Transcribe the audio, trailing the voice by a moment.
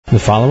The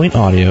following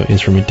audio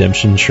is from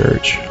Redemption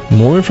Church.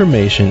 More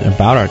information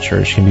about our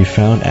church can be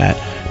found at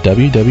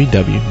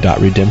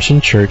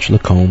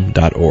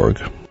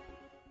www.redemptionchurchlacombe.org.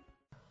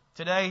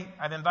 Today,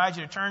 I've invited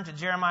you to turn to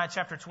Jeremiah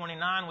chapter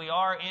 29. We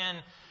are in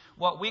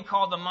what we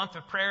call the month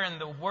of prayer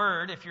and the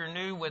Word. If you're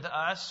new with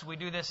us, we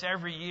do this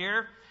every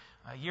year.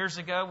 Years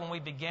ago, when we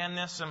began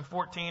this, some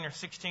 14 or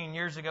 16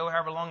 years ago,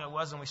 however long it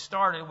was, and we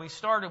started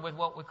with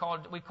what we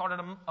called it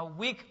a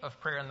week of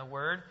prayer and the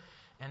Word.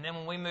 And then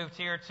when we moved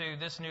here to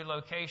this new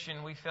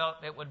location, we felt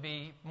it would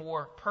be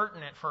more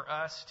pertinent for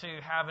us to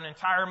have an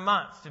entire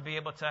month to be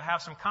able to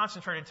have some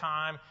concentrated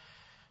time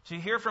to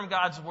hear from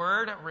God's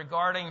Word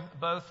regarding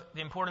both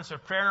the importance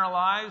of prayer in our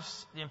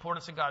lives, the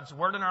importance of God's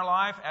Word in our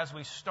life as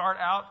we start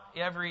out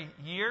every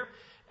year,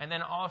 and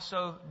then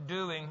also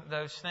doing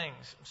those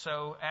things.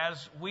 So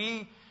as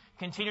we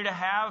continue to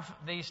have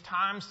these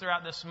times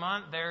throughout this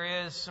month, there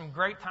is some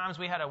great times.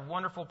 We had a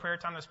wonderful prayer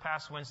time this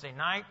past Wednesday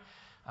night.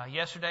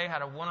 Yesterday,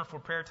 had a wonderful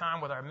prayer time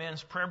with our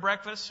men's prayer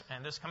breakfast,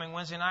 and this coming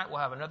Wednesday night, we'll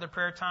have another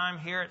prayer time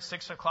here at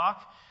 6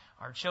 o'clock.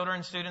 Our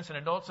children, students, and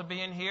adults will be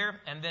in here,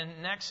 and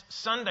then next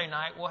Sunday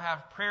night, we'll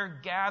have prayer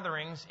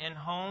gatherings in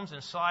homes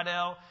in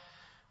Slidell,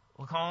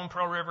 Lacombe,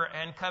 Pearl River,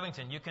 and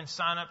Covington. You can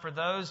sign up for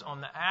those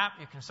on the app.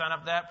 You can sign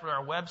up that for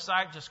our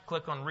website. Just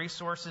click on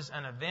Resources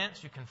and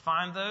Events. You can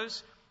find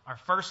those. Our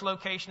first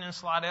location in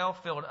Slidell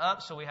filled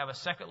up, so we have a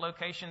second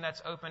location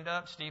that's opened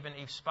up. Steve and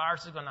Eve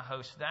Spires is going to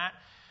host that.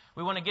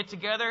 We want to get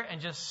together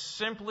and just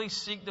simply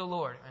seek the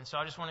Lord. And so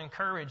I just want to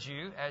encourage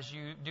you as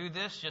you do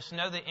this, just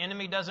know the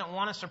enemy doesn't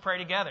want us to pray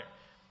together.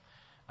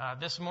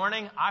 This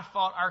morning, I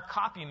fought our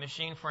copy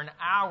machine for an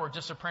hour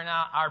just to print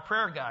out our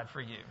prayer guide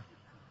for you.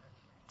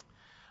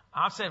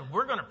 I said,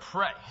 we're going to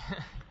pray.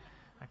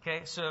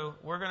 Okay, so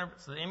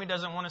the enemy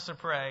doesn't want us to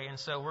pray, and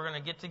so we're going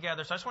to get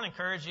together. So I just want to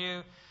encourage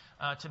you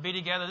to be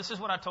together. This is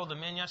what I told the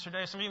men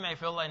yesterday. Some of you may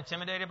feel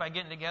intimidated by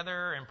getting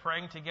together and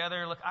praying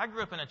together. Look, I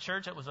grew up in a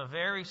church that was a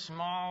very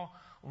small,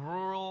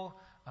 rural,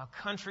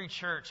 country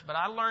church, but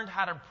I learned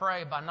how to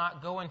pray by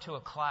not going to a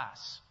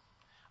class.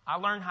 I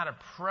learned how to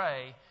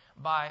pray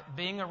by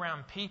being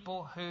around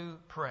people who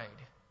prayed.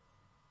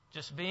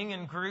 Just being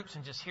in groups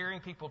and just hearing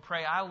people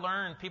pray. I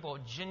learned people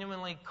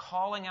genuinely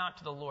calling out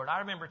to the Lord. I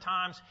remember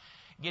times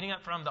getting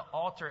up from the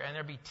altar and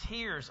there'd be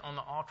tears on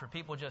the altar,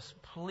 people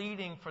just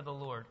pleading for the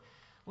Lord.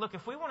 Look,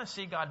 if we want to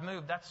see God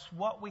move, that's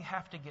what we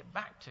have to get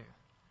back to.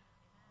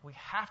 We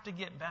have to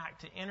get back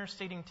to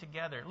interceding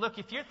together. Look,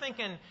 if you're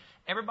thinking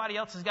everybody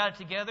else has got it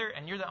together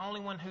and you're the only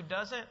one who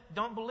doesn't,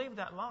 don't believe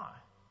that lie.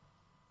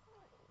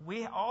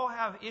 We all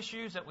have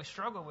issues that we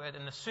struggle with,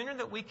 and the sooner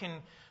that we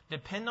can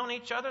depend on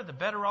each other, the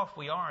better off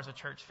we are as a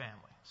church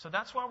family. So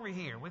that's why we're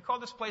here. We call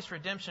this place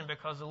redemption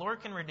because the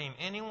Lord can redeem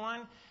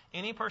anyone,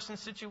 any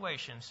person's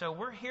situation. So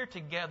we're here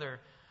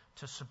together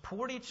to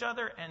support each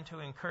other and to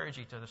encourage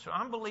each other. So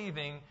I'm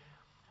believing,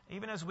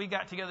 even as we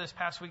got together this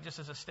past week just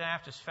as a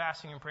staff, just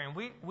fasting and praying,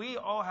 we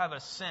all have a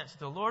sense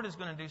the Lord is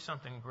going to do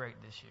something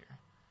great this year.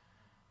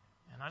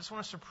 And I just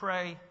want us to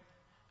pray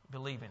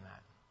believing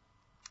that.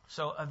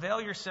 So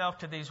avail yourself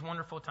to these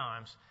wonderful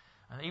times.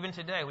 Even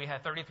today, we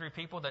had 33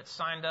 people that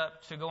signed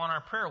up to go on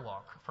our prayer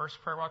walk.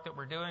 First prayer walk that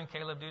we're doing,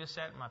 Caleb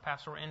Dudasette, my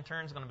pastoral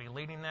intern, is going to be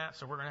leading that.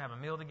 So we're going to have a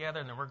meal together,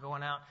 and then we're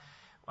going out.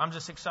 I'm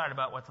just excited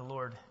about what the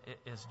Lord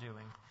is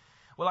doing.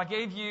 Well, I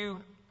gave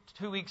you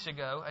 2 weeks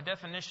ago a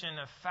definition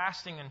of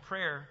fasting and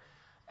prayer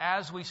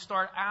as we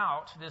start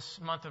out this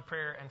month of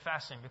prayer and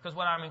fasting. Because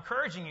what I'm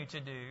encouraging you to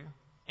do,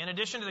 in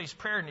addition to these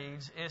prayer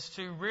needs, is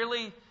to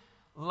really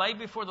lay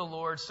before the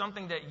Lord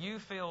something that you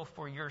feel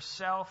for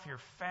yourself, your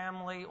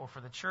family, or for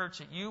the church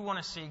that you want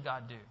to see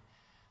God do.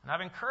 And I've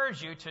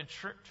encouraged you to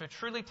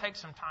truly take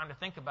some time to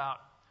think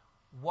about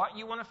what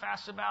you want to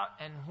fast about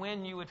and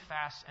when you would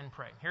fast and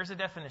pray. Here's the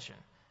definition.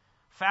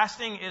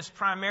 Fasting is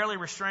primarily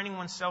restraining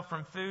oneself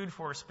from food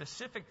for a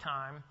specific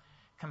time,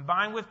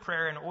 combined with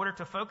prayer in order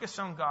to focus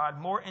on God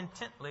more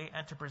intently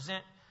and to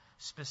present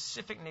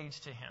specific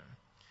needs to Him.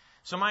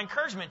 So my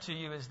encouragement to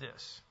you is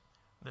this.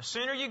 The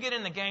sooner you get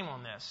in the game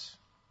on this,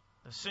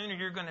 the sooner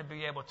you're going to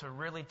be able to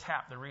really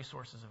tap the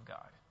resources of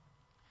God.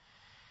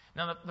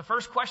 Now, the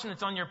first question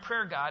that's on your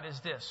prayer guide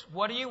is this.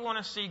 What do you want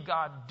to see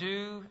God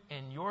do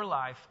in your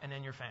life and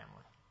in your family?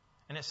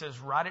 And it says,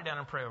 write it down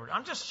and pray over it.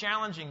 I'm just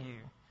challenging you,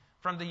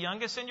 from the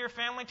youngest in your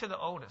family to the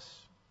oldest.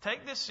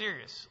 Take this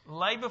serious.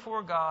 Lay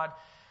before God.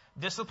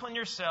 Discipline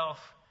yourself.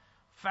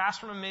 Fast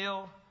from a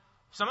meal.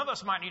 Some of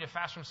us might need to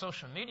fast from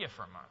social media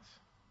for a month.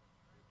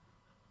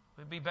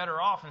 We'd be better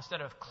off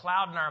instead of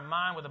clouding our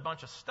mind with a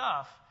bunch of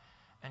stuff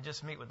and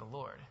just meet with the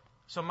Lord.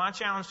 So my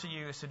challenge to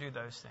you is to do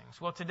those things.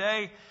 Well,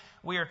 today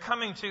we are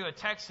coming to a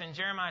text in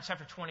Jeremiah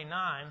chapter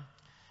 29,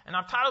 and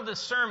I've titled this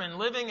sermon,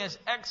 Living as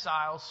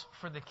Exiles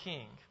for the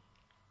King.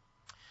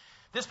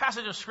 This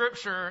passage of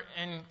Scripture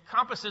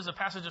encompasses a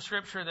passage of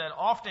Scripture that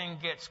often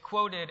gets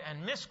quoted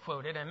and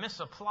misquoted and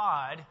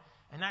misapplied,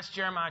 and that's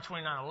Jeremiah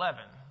 29:11.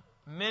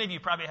 Many of you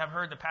probably have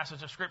heard the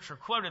passage of Scripture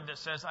quoted that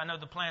says, I know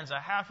the plans I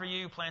have for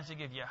you, plans to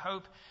give you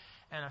hope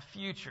and a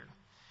future.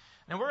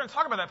 And we're going to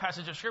talk about that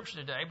passage of Scripture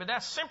today, but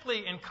that's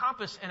simply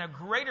encompassed in a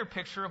greater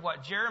picture of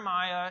what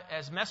Jeremiah,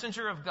 as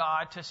messenger of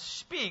God, to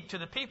speak to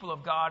the people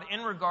of God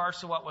in regards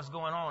to what was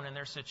going on in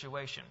their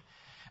situation.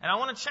 And I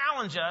want to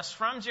challenge us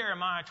from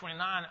Jeremiah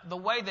 29, the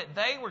way that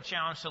they were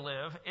challenged to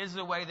live is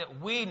the way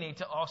that we need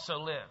to also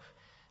live.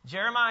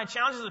 Jeremiah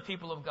challenges the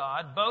people of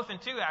God, both in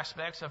two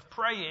aspects of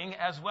praying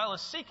as well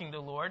as seeking the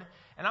Lord.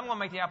 And I'm going to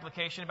make the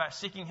application about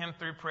seeking Him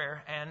through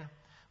prayer and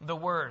the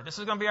Word. This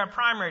is going to be our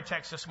primary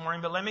text this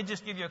morning, but let me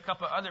just give you a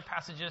couple of other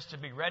passages to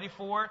be ready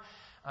for.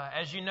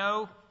 As you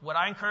know, what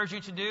I encourage you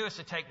to do is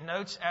to take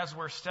notes as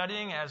we're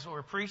studying, as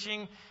we're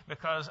preaching,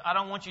 because I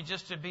don't want you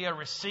just to be a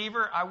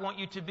receiver. I want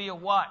you to be a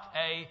what?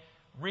 A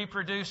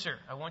reproducer.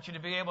 I want you to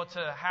be able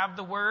to have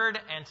the Word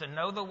and to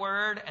know the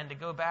Word and to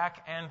go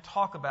back and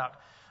talk about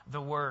the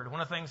Word.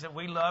 One of the things that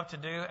we love to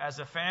do as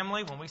a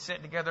family, when we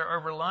sit together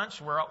over lunch,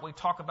 we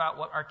talk about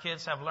what our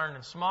kids have learned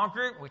in small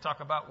group. We talk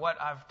about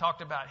what I've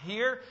talked about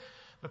here,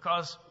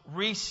 because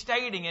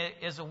restating it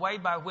is a way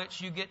by which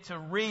you get to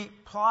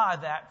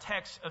reapply that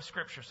text of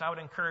Scripture. So I would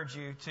encourage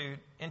you to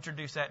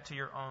introduce that to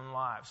your own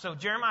lives. So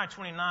Jeremiah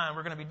 29,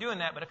 we're going to be doing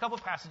that, but a couple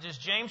of passages.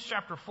 James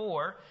chapter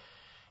 4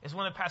 is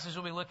one of the passages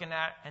we'll be looking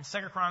at, and 2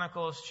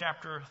 Chronicles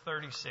chapter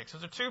 36.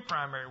 Those are two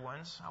primary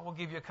ones. I will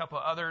give you a couple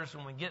of others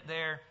when we get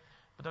there,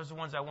 but those are the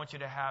ones I want you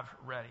to have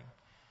ready.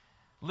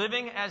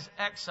 Living as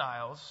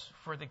exiles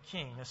for the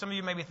King. Now, some of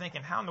you may be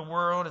thinking, how in the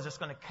world is this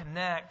going to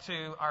connect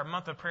to our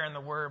month of prayer and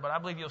the Word? But I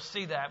believe you'll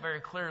see that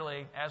very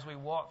clearly as we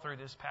walk through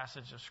this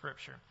passage of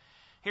Scripture.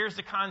 Here's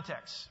the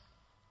context.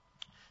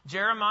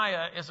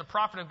 Jeremiah is a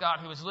prophet of God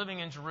who was living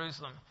in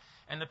Jerusalem,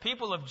 and the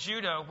people of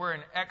Judah were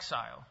in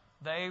exile.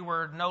 They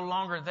were no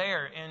longer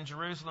there in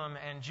Jerusalem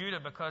and Judah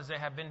because they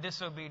had been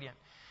disobedient.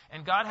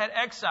 And God had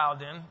exiled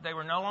them. They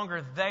were no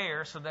longer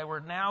there, so they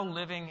were now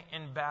living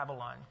in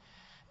Babylon.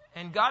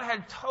 And God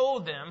had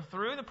told them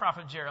through the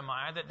prophet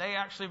Jeremiah that they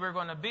actually were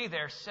going to be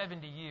there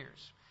 70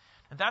 years.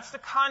 And that's the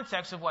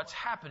context of what's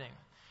happening.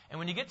 And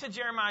when you get to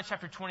Jeremiah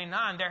chapter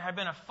 29, there had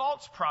been a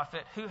false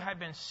prophet who had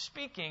been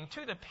speaking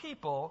to the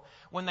people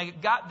when they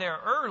got there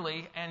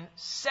early and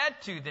said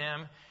to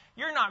them,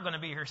 you're not going to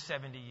be here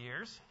 70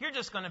 years. You're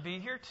just going to be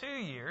here 2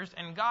 years,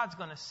 and God's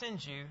going to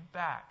send you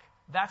back.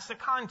 That's the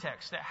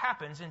context that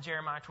happens in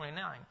Jeremiah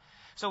 29.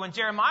 So when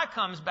Jeremiah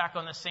comes back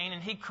on the scene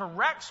and he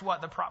corrects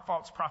what the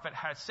false prophet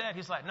had said,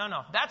 he's like, no,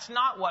 that's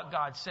not what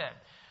God said.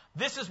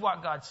 This is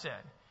what God said.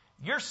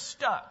 You're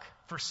stuck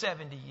for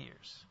 70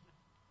 years.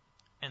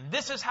 And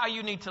this is how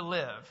you need to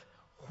live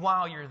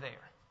while you're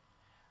there.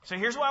 So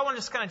here's what I want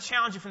to just kind of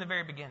challenge you from the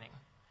very beginning.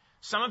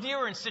 Some of you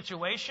are in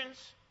situations,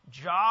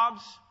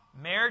 jobs,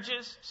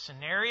 marriages,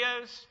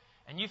 scenarios,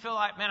 and you feel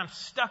like, man, I'm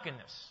stuck in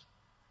this.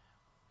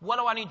 What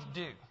do I need to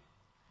do?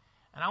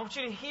 And I want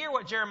you to hear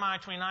what Jeremiah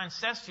 29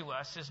 says to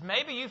us, is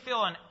maybe you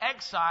feel an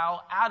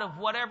exile out of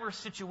whatever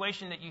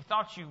situation that you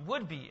thought you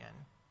would be in,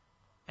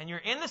 and you're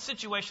in the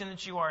situation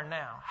that you are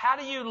now. How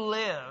do you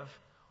live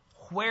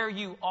where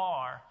you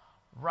are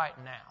right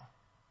now?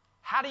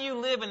 How do you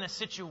live in the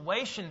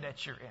situation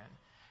that you're in?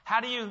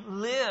 How do you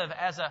live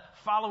as a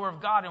follower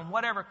of God in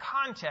whatever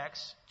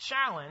context,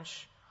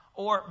 challenge,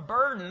 or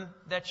burden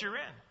that you're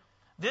in?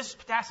 This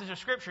passage of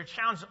Scripture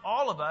challenges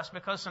all of us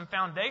because some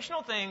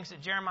foundational things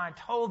that Jeremiah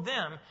told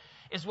them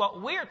is what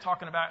we're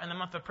talking about in the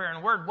month of prayer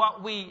and word.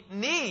 What we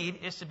need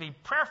is to be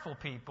prayerful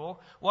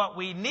people. What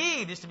we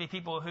need is to be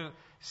people who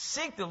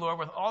seek the Lord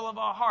with all of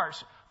our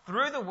hearts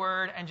through the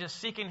word and just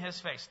seeking His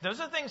face. Those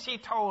are the things He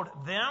told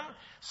them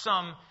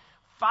some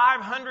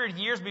 500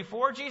 years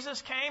before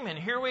Jesus came, and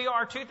here we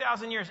are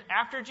 2,000 years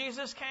after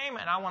Jesus came,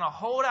 and I want to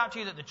hold out to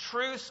you that the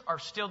truths are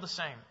still the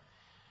same.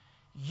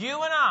 You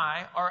and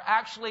I are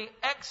actually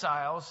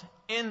exiles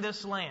in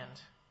this land.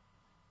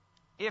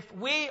 If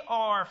we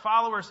are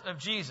followers of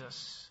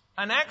Jesus,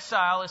 an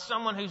exile is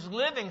someone who's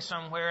living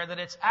somewhere that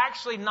it's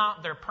actually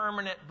not their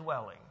permanent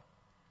dwelling.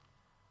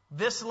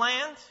 This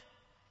land,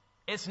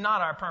 it's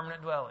not our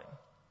permanent dwelling.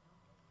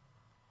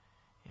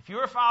 If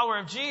you're a follower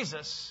of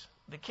Jesus,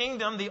 the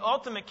kingdom, the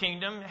ultimate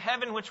kingdom,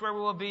 heaven, which where we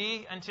will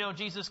be until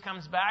Jesus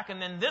comes back,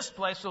 and then this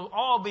place will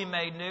all be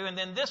made new, and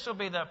then this will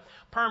be the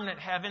permanent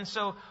heaven.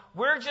 So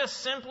we're just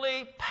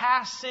simply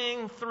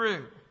passing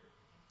through.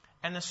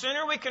 And the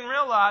sooner we can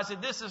realize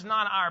that this is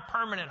not our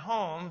permanent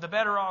home, the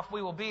better off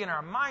we will be in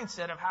our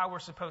mindset of how we're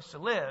supposed to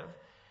live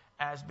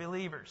as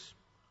believers.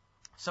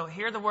 So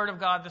hear the word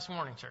of God this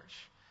morning,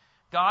 church.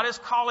 God is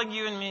calling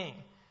you and me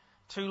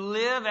to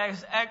live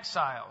as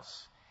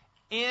exiles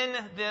in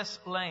this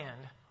land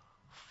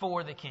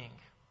for the King.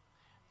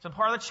 So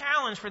part of the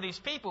challenge for these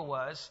people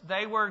was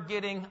they were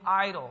getting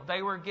idle.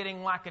 They were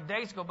getting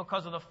lackadaisical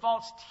because of the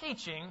false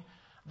teaching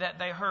that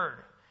they heard.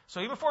 So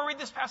even before I read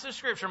this passage of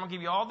Scripture, I'm going to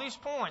give you all these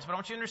points, but I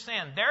want you to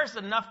understand there's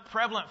enough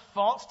prevalent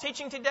false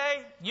teaching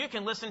today, you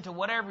can listen to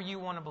whatever you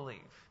want to believe.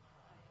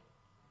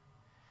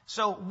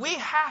 So we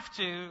have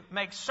to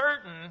make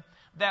certain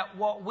that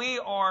what we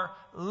are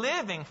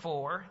living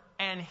for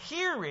and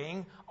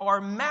hearing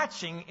are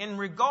matching in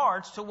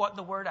regards to what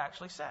the Word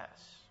actually says.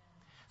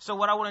 So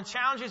what I want to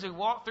challenge you as we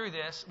walk through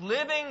this,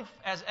 living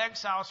as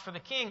exiles for the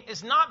King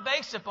is not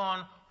based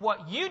upon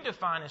what you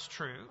define as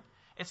true.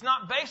 It's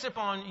not based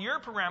upon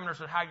your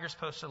parameters of how you're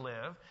supposed to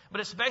live,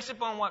 but it's based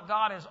upon what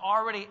God has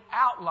already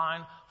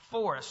outlined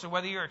for us. So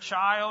whether you're a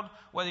child,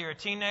 whether you're a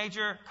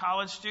teenager,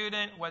 college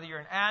student, whether you're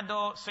an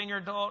adult, senior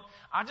adult,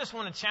 I just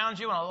want to challenge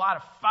you and a lot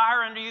of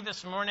fire under you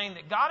this morning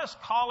that God is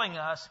calling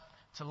us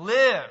to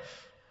live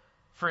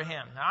for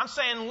Him. Now, I'm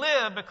saying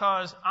live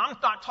because I'm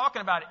not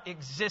talking about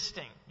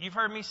existing. You've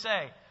heard me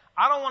say,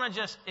 I don't want to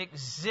just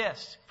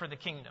exist for the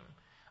kingdom.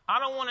 I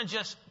don't want to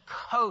just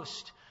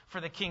coast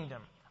for the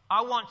kingdom.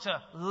 I want to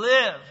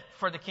live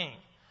for the King.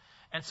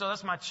 And so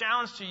that's my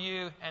challenge to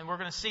you, and we're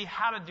going to see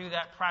how to do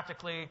that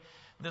practically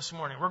this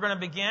morning. We're going to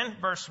begin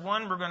verse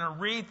 1. We're going to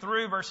read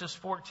through verses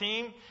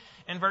 14.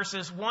 In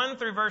verses 1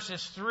 through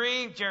verses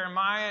 3,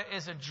 Jeremiah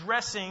is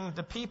addressing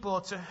the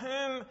people to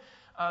whom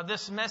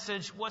this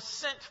message was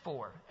sent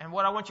for. And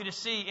what I want you to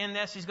see in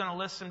this, he's going to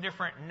list some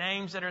different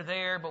names that are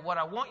there, but what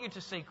I want you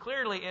to see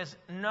clearly is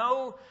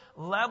no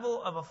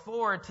level of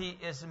authority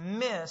is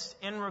missed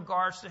in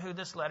regards to who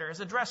this letter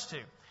is addressed to.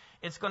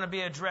 It's going to be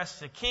addressed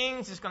to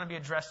kings, it's going to be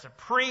addressed to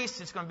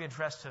priests, it's going to be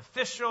addressed to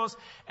officials,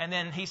 and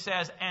then he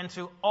says, and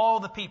to all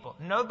the people.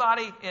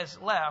 Nobody is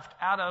left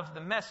out of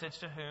the message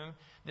to whom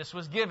this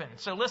was given.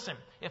 So listen,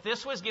 if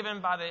this was given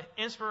by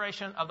the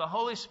inspiration of the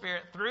Holy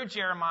Spirit through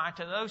Jeremiah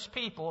to those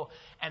people,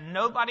 and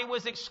nobody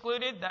was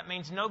excluded, that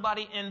means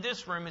nobody in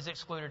this room is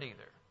excluded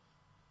either.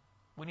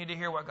 We need to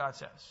hear what God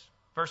says.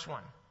 Verse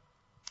 1.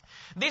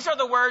 These are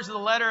the words of the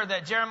letter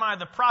that Jeremiah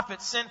the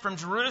prophet sent from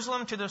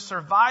Jerusalem to the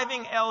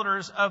surviving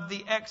elders of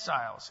the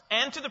exiles,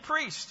 and to the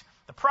priests,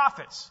 the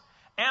prophets,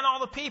 and all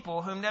the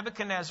people whom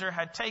Nebuchadnezzar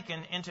had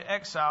taken into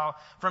exile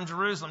from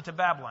Jerusalem to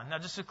Babylon. Now,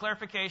 just a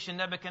clarification,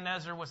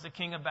 Nebuchadnezzar was the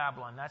king of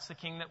Babylon. That's the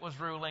king that was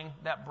ruling,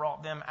 that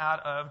brought them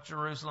out of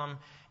Jerusalem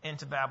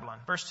into Babylon.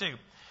 Verse 2.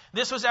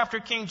 This was after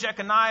King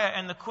Jeconiah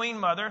and the queen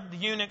mother, the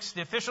eunuchs,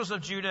 the officials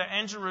of Judah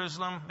and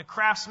Jerusalem, the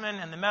craftsmen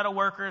and the metal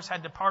workers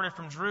had departed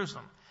from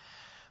Jerusalem.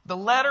 The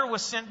letter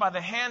was sent by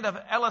the hand of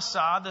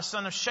Elisah, the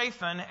son of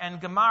Shaphan, and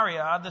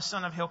Gemariah, the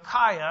son of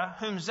Hilkiah,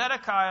 whom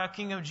Zedekiah,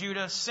 king of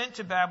Judah, sent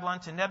to Babylon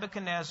to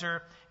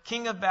Nebuchadnezzar,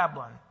 king of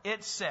Babylon.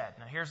 It said,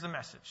 now here's the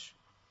message.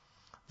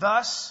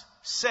 Thus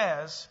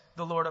says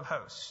the Lord of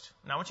hosts.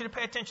 Now I want you to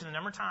pay attention to the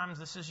number of times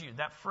this is used.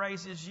 That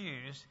phrase is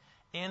used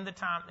in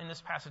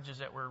this passages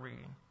that we're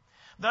reading.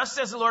 Thus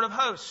says the Lord of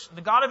hosts,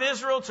 the God of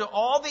Israel, to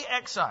all the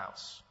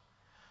exiles,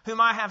 whom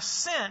I have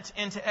sent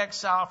into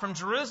exile from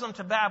Jerusalem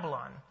to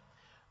Babylon.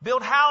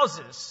 Build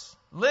houses,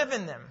 live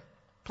in them,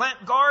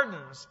 plant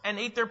gardens, and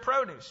eat their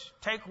produce.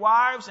 Take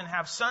wives and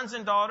have sons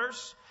and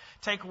daughters.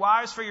 Take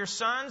wives for your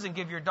sons and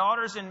give your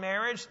daughters in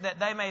marriage, that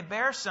they may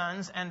bear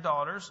sons and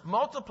daughters.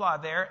 Multiply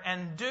there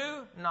and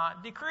do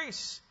not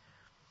decrease.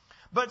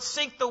 But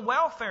seek the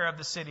welfare of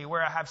the city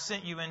where I have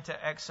sent you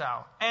into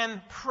exile, and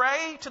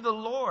pray to the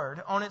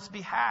Lord on its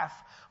behalf,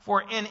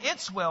 for in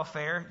its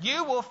welfare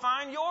you will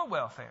find your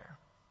welfare.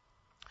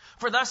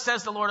 For thus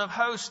says the Lord of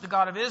hosts, the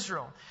God of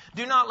Israel,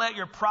 do not let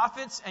your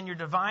prophets and your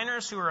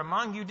diviners who are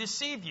among you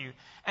deceive you,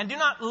 and do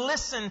not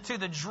listen to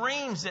the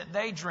dreams that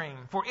they dream,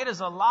 for it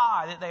is a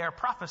lie that they are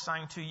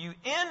prophesying to you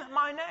in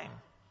my name.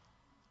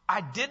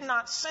 I did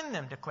not send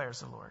them,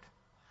 declares the Lord.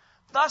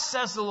 Thus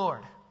says the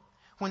Lord,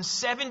 when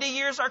 70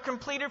 years are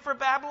completed for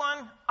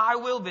Babylon, I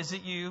will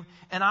visit you,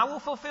 and I will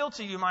fulfill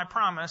to you my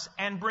promise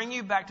and bring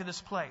you back to this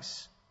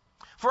place.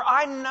 For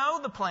I know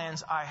the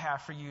plans I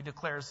have for you,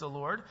 declares the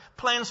Lord,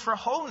 plans for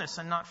wholeness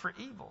and not for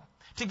evil,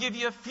 to give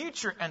you a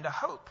future and a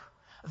hope.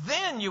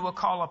 Then you will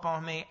call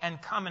upon me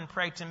and come and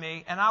pray to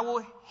me, and I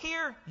will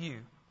hear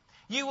you.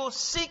 You will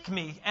seek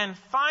me and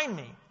find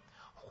me.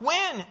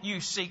 When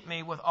you seek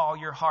me with all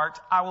your heart,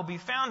 I will be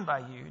found by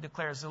you,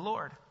 declares the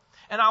Lord.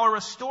 And I will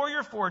restore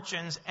your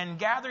fortunes and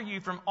gather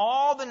you from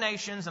all the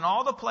nations and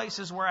all the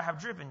places where I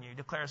have driven you,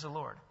 declares the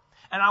Lord.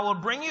 And I will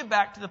bring you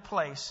back to the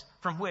place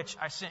from which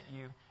I sent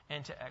you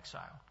into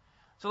exile.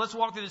 So let's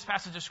walk through this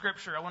passage of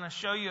Scripture. I want to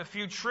show you a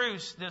few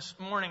truths this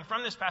morning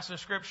from this passage of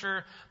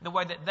Scripture, the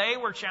way that they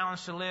were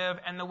challenged to live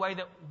and the way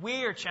that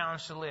we are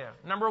challenged to live.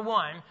 Number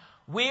one,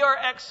 we are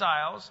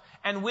exiles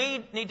and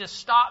we need to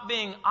stop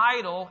being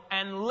idle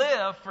and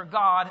live for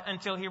God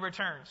until He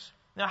returns.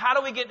 Now, how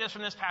do we get this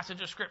from this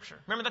passage of Scripture?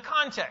 Remember the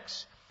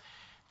context.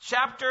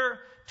 Chapter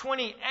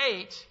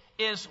 28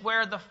 is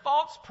where the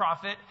false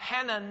prophet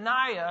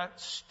Hananiah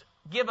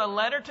give a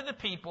letter to the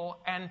people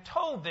and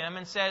told them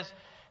and says,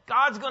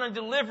 God's going to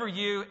deliver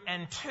you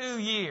in 2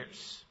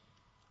 years.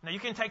 Now you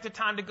can take the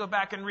time to go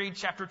back and read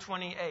chapter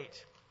 28.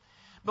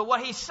 But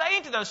what he's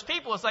saying to those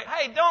people is like,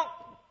 hey,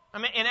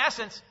 in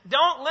essence,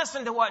 don't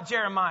listen to what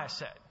Jeremiah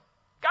said.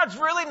 God's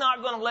really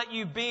not going to let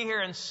you be here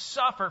and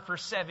suffer for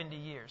 70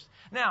 years.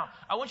 Now,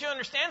 I want you to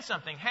understand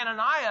something.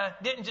 Hananiah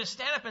didn't just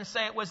stand up and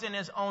say it was in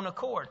his own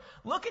accord.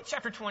 Look at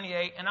chapter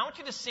 28, and I want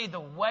you to see the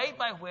way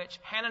by which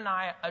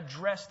Hananiah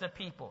addressed the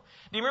people.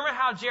 Do you remember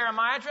how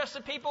Jeremiah addressed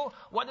the people?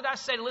 What did I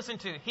say to listen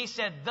to? He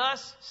said,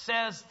 thus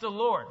says the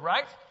Lord,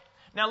 right?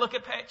 Now look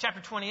at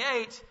chapter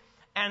 28,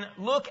 and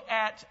look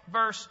at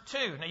verse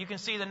 2. Now you can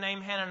see the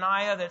name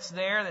Hananiah that's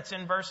there, that's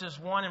in verses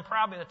 1 and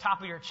probably the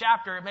top of your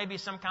chapter. It may be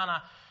some kind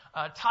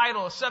of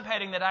title, a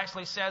subheading that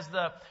actually says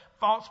the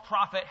false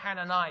prophet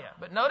Hananiah.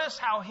 But notice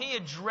how he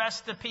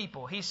addressed the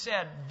people. He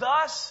said,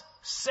 "Thus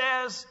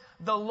says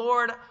the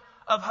Lord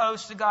of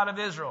hosts, the God of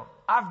Israel,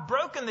 I've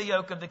broken the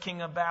yoke of the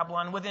king of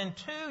Babylon. Within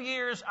 2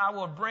 years I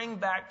will bring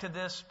back to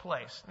this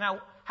place."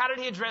 Now, how did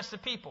he address the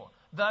people?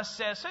 Thus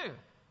says who?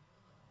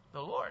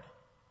 The Lord.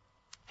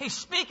 He's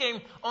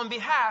speaking on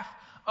behalf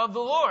of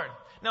the Lord.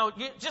 Now,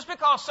 just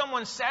because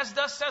someone says,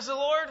 "Thus says the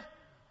Lord,"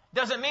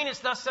 doesn't mean it's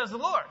 "Thus says the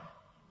Lord."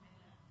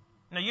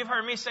 Now, you've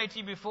heard me say to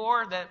you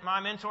before that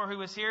my mentor who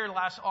was here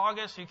last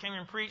August, who came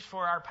and preached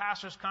for our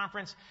pastor's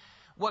conference,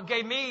 what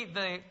gave me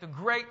the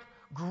great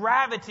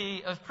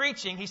gravity of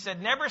preaching, he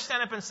said, never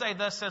stand up and say,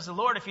 "Thus says the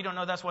Lord," if you don't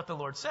know that's what the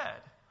Lord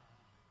said.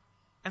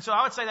 And so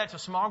I would say that to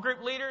small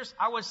group leaders.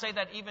 I would say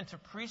that even to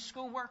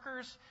preschool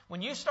workers.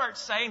 When you start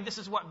saying this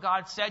is what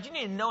God said, you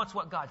need to know it's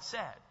what God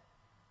said.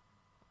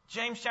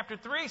 James chapter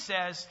 3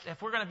 says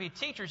if we're going to be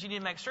teachers, you need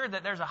to make sure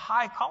that there's a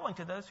high calling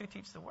to those who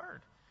teach the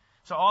word.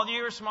 So all of you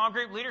who are small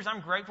group leaders,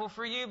 I'm grateful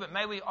for you, but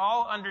may we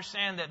all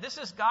understand that this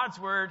is God's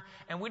word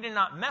and we do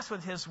not mess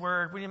with his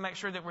word. We need to make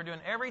sure that we're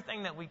doing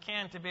everything that we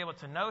can to be able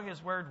to know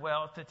his word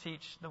well, to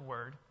teach the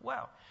word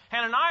well.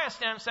 Hananiah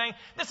stands up saying,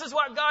 this is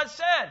what God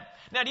said.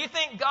 Now, do you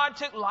think God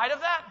took light of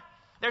that?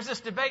 There's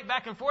this debate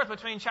back and forth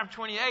between chapter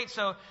 28.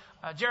 So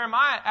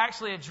Jeremiah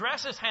actually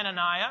addresses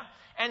Hananiah.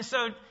 And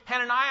so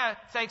Hananiah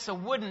takes a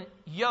wooden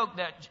yoke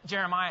that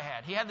Jeremiah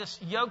had. He had this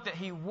yoke that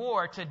he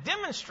wore to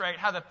demonstrate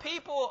how the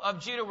people of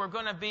Judah were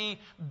going to be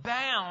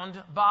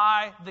bound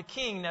by the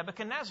king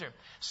Nebuchadnezzar.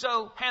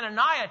 So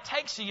Hananiah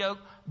takes the yoke,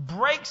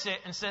 breaks it,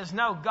 and says,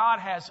 "No, God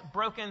has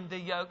broken the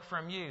yoke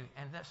from you."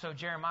 And so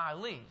Jeremiah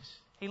leaves.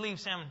 He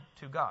leaves him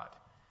to God.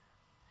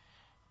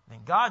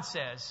 Then God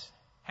says,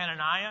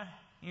 "Hananiah,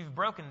 you've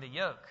broken the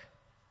yoke,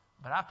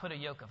 but I put a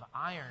yoke of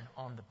iron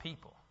on the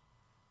people.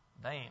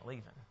 They ain't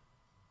leaving."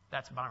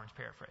 That's Byron's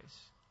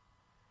paraphrase.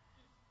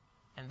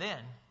 And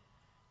then,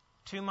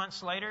 2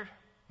 months later,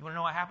 you want to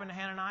know what happened to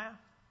Hananiah?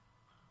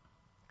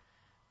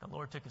 The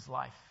Lord took his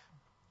life.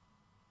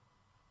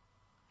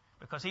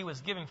 Because he was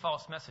giving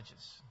false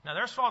messages. Now,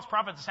 there's false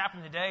prophets that's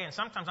happening today, and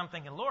sometimes I'm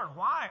thinking, Lord,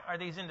 why are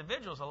these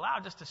individuals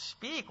allowed just to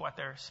speak what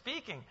they're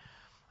speaking?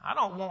 I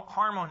don't want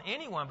harm on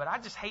anyone, but I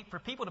just hate for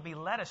people to be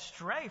led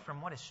astray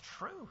from what is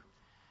true.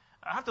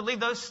 I have to leave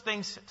those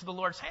things to the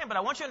Lord's hand, but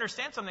I want you to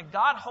understand something.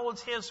 God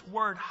holds his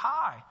word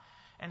high,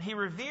 and he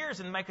reveres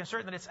and making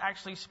certain that it's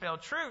actually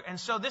spelled true. And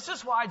so this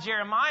is why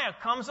Jeremiah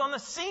comes on the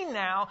scene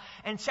now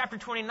in chapter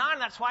 29.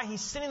 That's why he's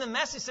sending the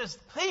message. He says,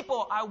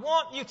 people, I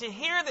want you to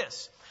hear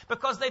this,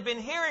 because they've been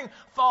hearing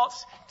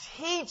false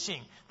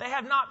teaching. They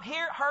have not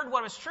heard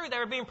what was true. They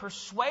were being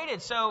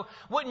persuaded. So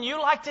wouldn't you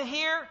like to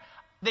hear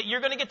that you're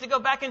going to get to go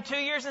back in 2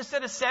 years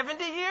instead of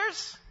 70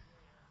 years?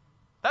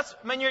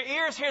 When your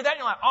ears hear that,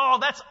 you're like, oh,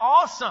 that's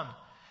awesome.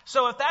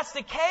 So if that's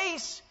the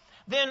case,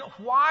 then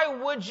why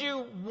would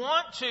you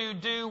want to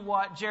do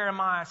what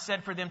Jeremiah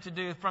said for them to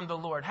do from the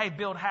Lord? Hey,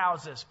 build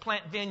houses,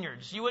 plant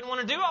vineyards. You wouldn't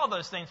want to do all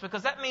those things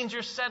because that means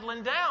you're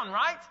settling down,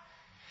 right?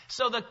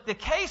 So the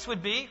case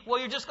would be, well,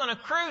 you're just going to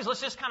cruise.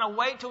 Let's just kind of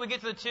wait till we get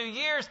to the 2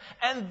 years,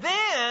 and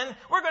then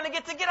we're going to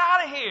get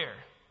out of here.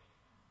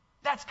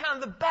 That's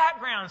kind of the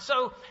background.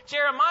 So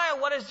Jeremiah,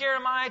 what does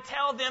Jeremiah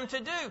tell them to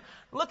do?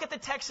 Look at the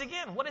text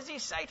again. What does he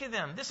say to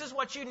them? This is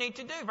what you need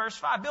to do. Verse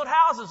 5, build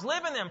houses,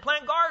 live in them,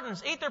 plant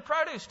gardens, eat their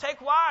produce,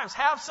 take wives,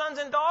 have sons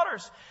and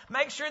daughters.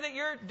 Make sure that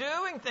you're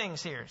doing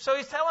things here. So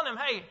he's telling them,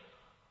 hey,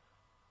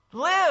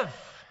 live.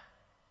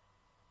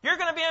 You're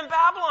going to be in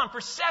Babylon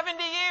for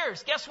 70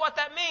 years. Guess what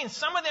that means?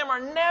 Some of them are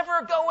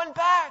never going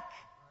back.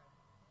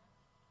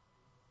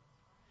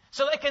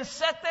 So they can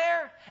sit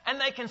there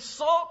and they can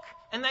sulk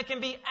and they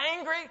can be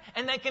angry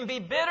and they can be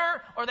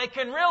bitter, or they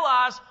can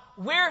realize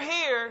we're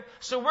here,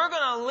 so we're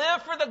going to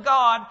live for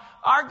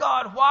our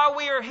God, while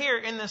we are here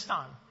in this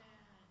time.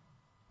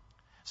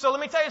 So let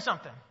me tell you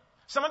something.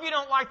 Some of you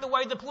don't like the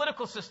way the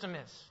political system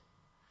is.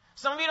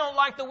 Some of you don't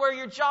like the way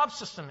your job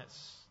system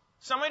is.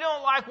 Some of you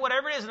don't like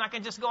whatever it is, and I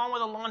can just go on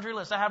with a laundry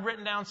list. I have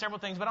written down several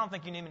things, but I don't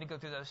think you need me to go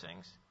through those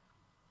things.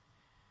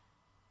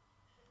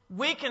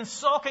 We can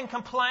sulk and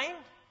complain.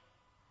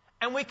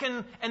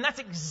 And that's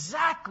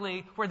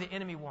exactly where the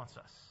enemy wants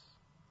us.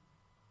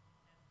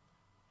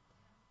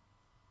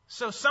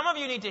 So some of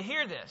you need to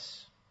hear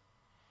this.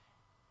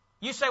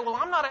 You say, well,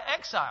 I'm not an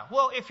exile.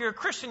 Well, if you're a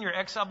Christian, you're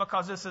exiled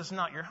because this is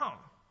not your home.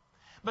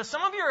 But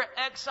some of you are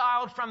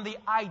exiled from the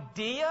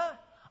idea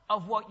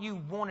of what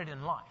you wanted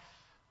in life.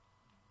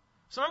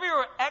 Some of you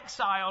are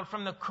exiled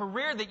from the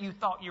career that you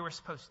thought you were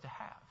supposed to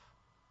have.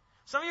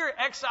 Some of you are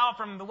exiled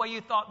from the way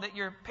you thought that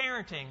your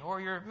parenting or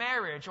your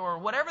marriage or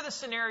whatever the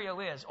scenario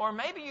is. Or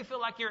maybe you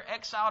feel like you're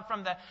exiled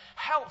from the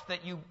health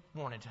that you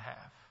wanted to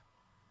have.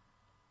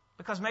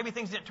 Because maybe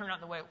things didn't turn out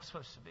the way it was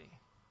supposed to be.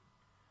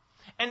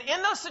 And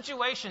in those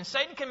situations,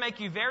 Satan can make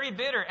you very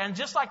bitter. And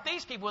just like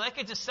these people, they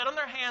could just sit on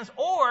their hands,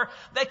 or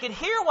they could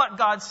hear what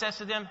God says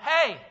to them.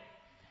 Hey,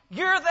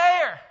 you're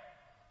there.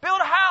 Build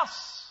a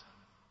house.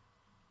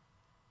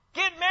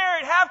 Get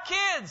married. Have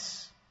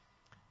kids.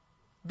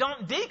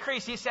 Don't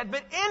decrease, he said,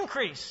 but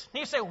increase.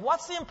 And you say,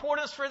 what's the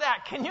importance for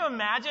that? Can you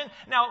imagine?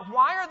 Now,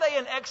 why are they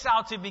in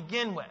exile to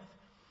begin with?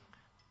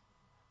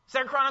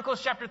 2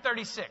 Chronicles chapter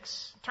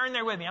 36. Turn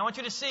there with me. I want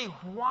you to see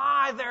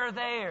why they're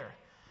there.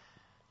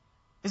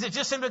 Is it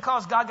just simply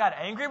because God got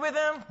angry with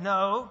them?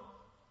 No.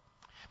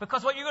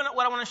 Because what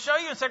I want to show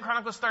you in 2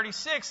 Chronicles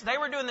 36, they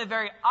were doing the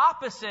very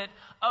opposite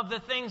of the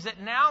things that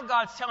now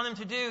God's telling them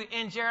to do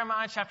in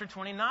Jeremiah chapter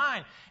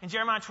 29. In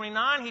Jeremiah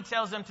 29, he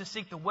tells them to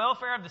seek the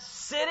welfare of the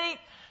city,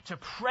 to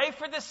pray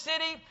for the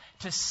city,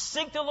 to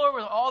seek the Lord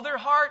with all their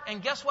heart.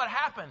 And guess what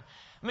happened?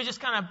 Let me just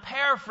kind of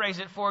paraphrase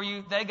it for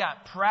you. They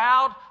got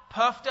proud,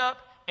 puffed up,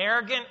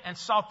 arrogant, and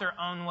sought their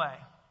own way.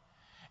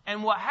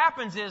 And what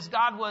happens is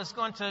God was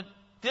going to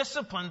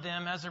discipline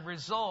them as a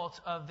result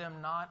of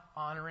them not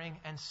honoring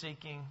and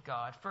seeking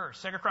God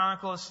first. 2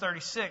 Chronicles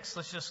 36,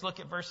 let's just look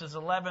at verses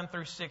 11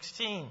 through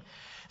 16.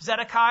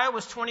 Zedekiah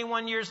was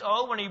 21 years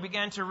old when he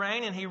began to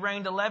reign, and he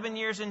reigned 11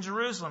 years in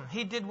Jerusalem.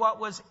 He did what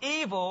was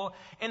evil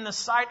in the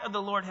sight of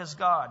the Lord his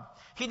God.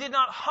 He did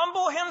not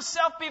humble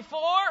himself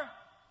before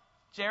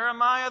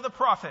Jeremiah the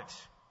prophet,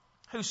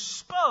 who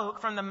spoke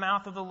from the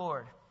mouth of the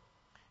Lord.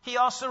 He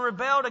also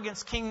rebelled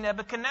against King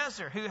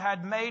Nebuchadnezzar, who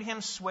had made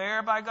him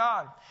swear by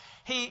God.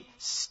 He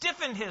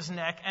stiffened his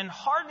neck and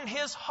hardened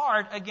his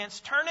heart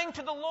against turning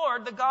to the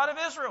Lord, the God of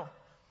Israel.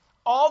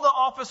 All the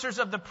officers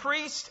of the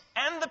priests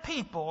and the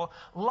people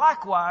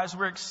likewise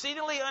were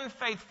exceedingly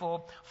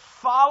unfaithful,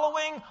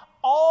 following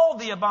all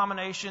the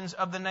abominations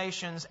of the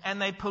nations,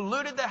 and they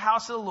polluted the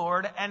house of the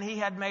Lord, and he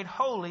had made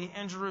holy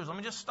in Jerusalem.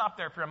 Let me just stop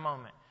there for a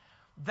moment.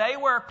 They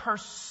were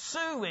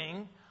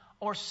pursuing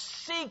or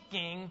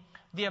seeking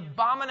the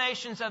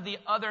abominations of the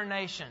other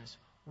nations,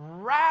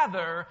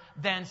 rather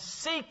than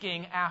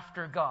seeking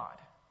after God.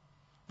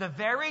 The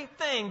very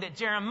thing that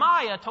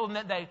Jeremiah told them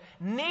that they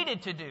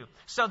needed to do.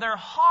 So their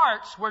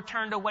hearts were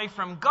turned away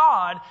from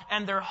God,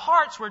 and their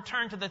hearts were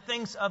turned to the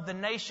things of the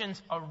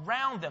nations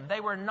around them. They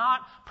were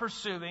not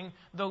pursuing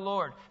the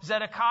Lord.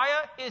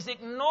 Zedekiah is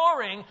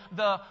ignoring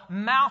the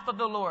mouth of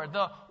the Lord,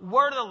 the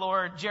word of the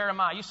Lord,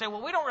 Jeremiah. You say,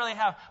 well, we don't really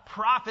have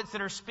prophets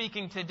that are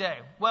speaking today.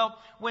 Well,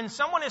 when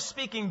someone is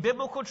speaking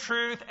biblical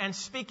truth and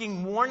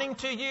speaking warning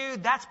to you,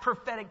 that's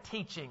prophetic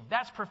teaching.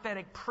 That's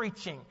prophetic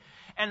preaching.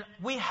 And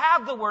we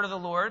have the word of the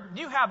Lord.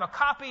 You have a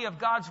copy of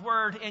God's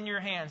word in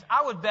your hands.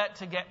 I would bet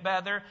to get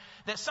better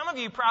that some of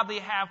you probably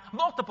have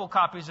multiple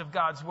copies of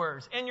God's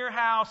words in your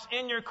house,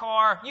 in your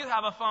car. You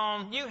have a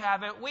phone. You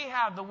have it. We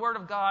have the word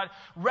of God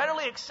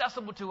readily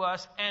accessible to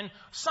us. And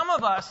some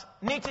of us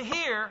need to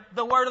hear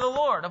the word of the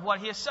Lord, of what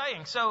he is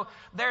saying. So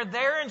they're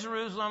there in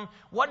Jerusalem.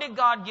 What did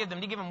God give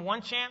them? Did he give them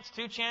one chance,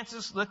 two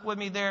chances? Look with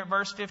me there at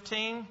verse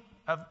 15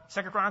 of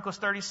 2 Chronicles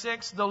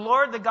 36. The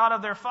Lord, the God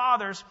of their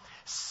fathers,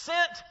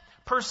 sent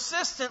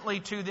persistently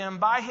to them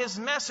by his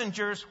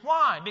messengers.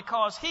 Why?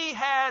 Because he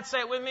had, say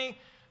it with me,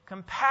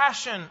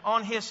 compassion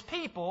on his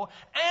people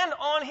and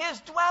on his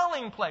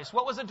dwelling place.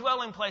 What was the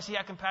dwelling place he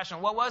had compassion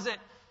on? What was it?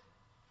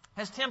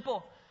 His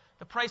temple,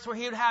 the place where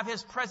he would have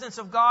his presence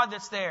of God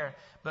that's there.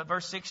 But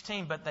verse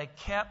 16, but they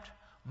kept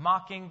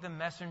mocking the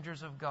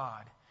messengers of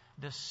God,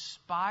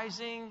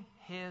 despising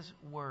his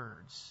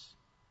words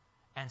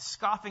and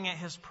scoffing at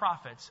his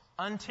prophets,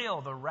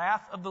 until the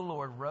wrath of the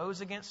Lord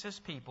rose against his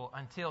people,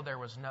 until there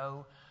was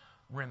no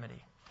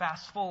remedy.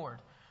 Fast forward.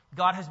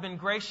 God has been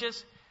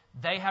gracious.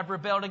 They have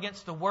rebelled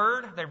against the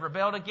word. They've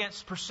rebelled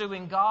against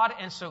pursuing God.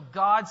 And so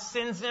God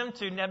sends them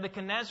to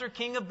Nebuchadnezzar,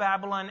 king of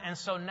Babylon. And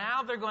so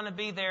now they're going to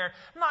be there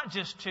not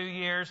just 2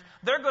 years.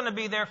 They're going to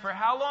be there for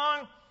how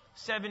long?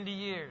 70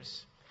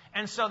 years.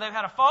 And so they've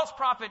had a false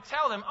prophet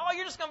tell them, oh,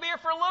 you're just going to be here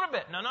for a little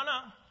bit. No.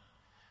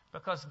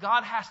 Because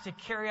God has to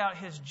carry out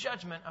his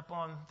judgment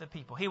upon the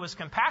people. He was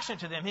compassionate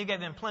to them. He gave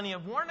them plenty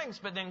of warnings,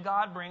 but then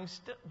God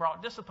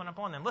brought discipline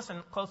upon them.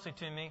 Listen closely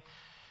to me.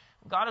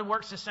 God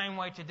works the same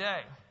way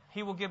today.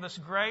 He will give us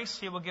grace,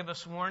 he will give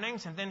us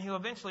warnings, and then he'll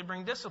eventually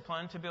bring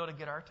discipline to be able to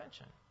get our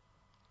attention.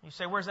 You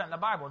say, where's that in the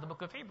Bible? The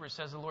book of Hebrews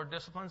says the Lord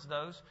disciplines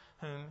those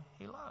whom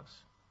he loves.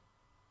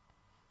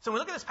 So when we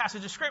look at this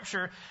passage of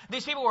Scripture,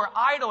 these people were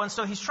idle, and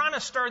so he's trying to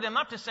stir them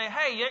up to say,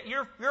 hey,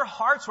 your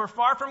hearts were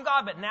far from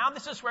God, but now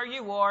this is where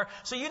you are,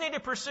 so you need to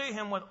pursue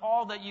him with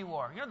all that you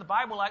are. You know, the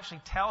Bible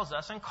actually tells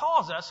us and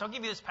calls us, I'll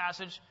give you this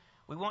passage,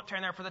 we won't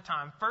turn there for the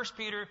time, 1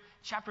 Peter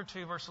chapter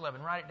 2, verse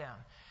 11, write it down.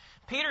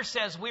 Peter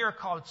says we are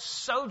called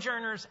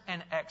sojourners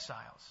and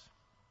exiles.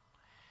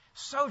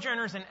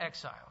 Sojourners and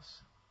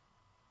exiles.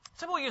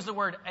 Some people use the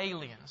word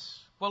aliens.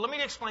 Well, let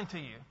me explain to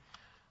you.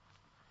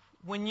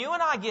 When you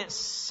and I get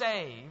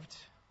saved,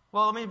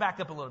 well, let me back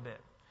up a little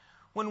bit.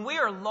 When we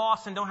are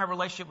lost and don't have a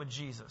relationship with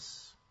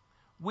Jesus,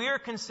 we are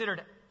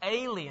considered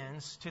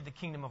aliens to the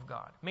kingdom of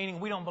God, meaning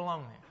we don't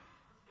belong there.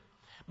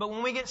 But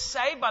when we get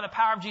saved by the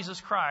power of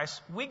Jesus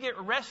Christ, we get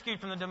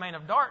rescued from the domain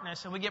of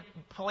darkness and we get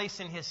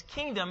placed in his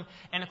kingdom.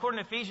 And according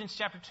to Ephesians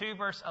chapter 2,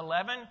 verse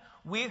 11,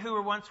 we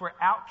who once were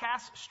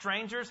outcasts,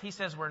 strangers, he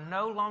says we're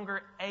no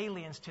longer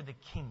aliens to the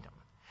kingdom.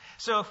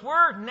 So if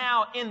we're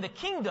now in the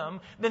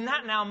kingdom, then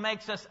that now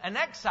makes us an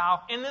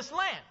exile in this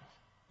land.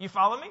 You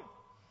follow me?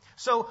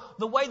 So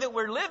the way that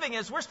we're living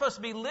is we're supposed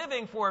to be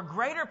living for a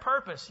greater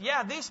purpose.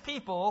 Yeah, these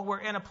people were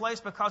in a place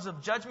because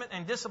of judgment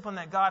and discipline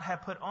that God had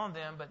put on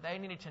them, but they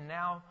needed to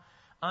now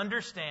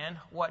understand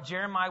what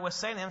Jeremiah was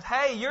saying to them.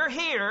 Hey, you're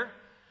here.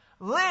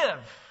 Live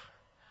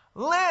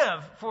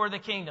for the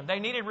kingdom. They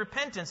needed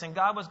repentance, and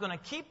God was going to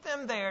keep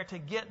them there to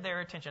get their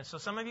attention. So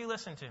some of you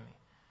listen to me.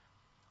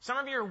 Some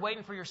of you are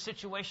waiting for your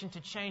situation to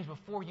change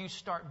before you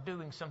start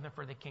doing something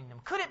for the kingdom.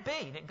 Could it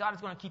be that God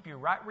is going to keep you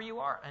right where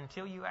you are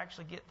until you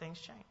actually get things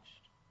changed?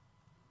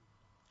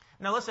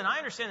 Now listen, I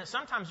understand that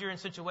sometimes you're in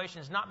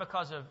situations not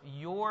because of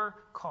your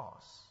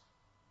cause.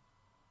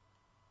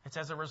 It's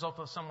as a result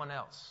of someone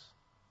else.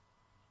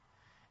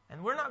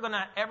 And we're not going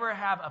to ever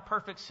have a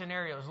perfect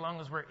scenario as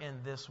long as we're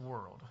in this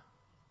world.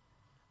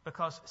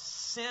 Because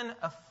sin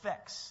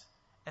affects.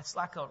 It's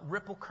like a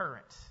ripple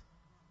current.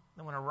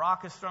 And when a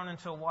rock is thrown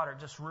into water, it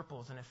just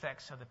ripples and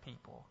affects other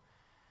people.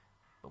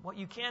 But what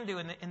you can do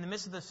in the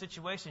midst of those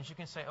situations, you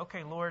can say,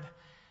 okay, Lord,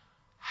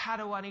 how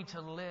do I need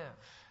to live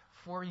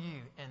for you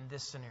in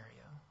this scenario?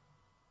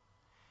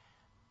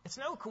 It's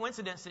no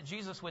coincidence that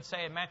Jesus would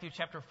say in Matthew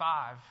chapter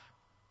 5,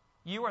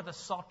 you are the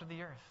salt of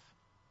the earth.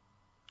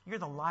 You're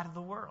the light of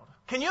the world.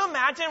 Can you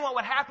imagine what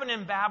would happen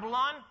in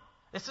Babylon?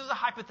 This is a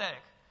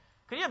hypothetical.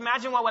 Could you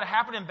imagine what would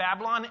happen in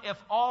Babylon if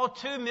all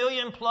 2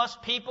 million plus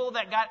people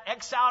that got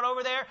exiled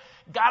over there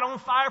got on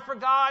fire for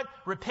God,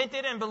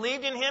 repented and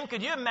believed in Him?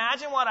 Could you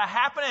imagine what would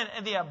happen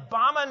in the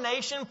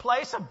abomination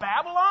place of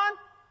Babylon?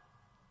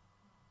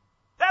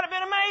 That would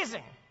have been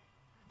amazing.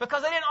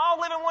 Because they didn't all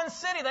live in one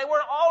city. They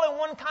weren't all in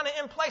one kind of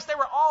in place. They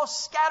were all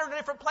scattered in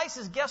different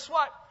places. Guess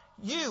what?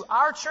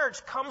 Our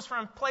church comes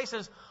from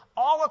places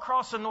all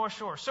across the North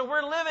Shore. So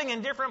we're living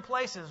in different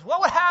places.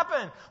 What would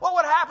happen? What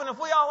would happen if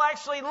we all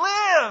actually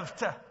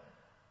lived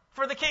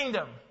for the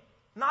kingdom?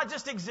 Not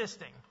just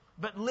existing,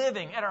 but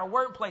living at our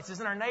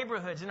workplaces, in our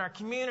neighborhoods, in our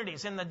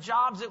communities, in the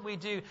jobs that we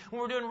do,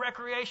 when we're doing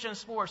recreation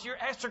sports, your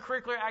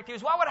extracurricular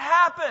activities. What would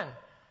happen?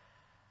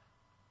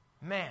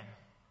 Man,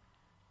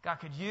 God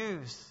could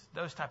use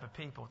those type of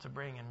people to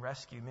bring and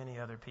rescue many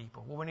other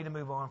people. Well, we need to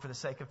move on for the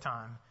sake of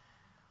time.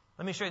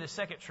 Let me show you the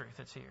second truth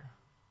that's here.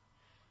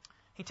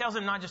 He tells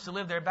them not just to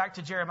live there. Back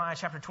to Jeremiah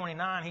chapter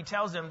 29, he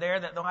tells them there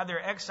that they'll have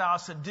their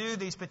exiles to do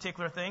these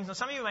particular things. Now,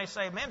 some of you may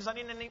say, man,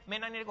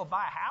 I need to go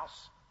buy a house?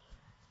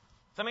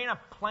 Does that mean I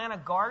plant a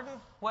garden?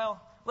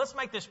 Well, let's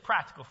make this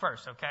practical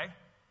first, okay?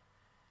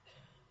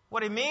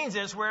 What it means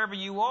is wherever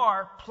you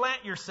are,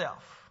 plant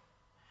yourself.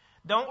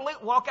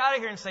 Don't walk out of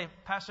here and say,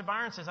 Pastor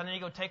Byron says I need to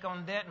go take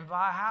on debt and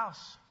buy a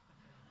house.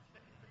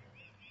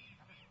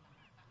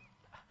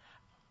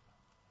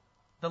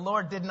 The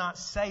Lord did not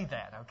say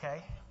that,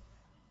 okay?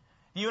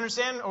 Do you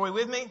understand? Are we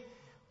with me?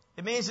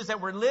 It means just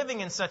that we're living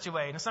in such a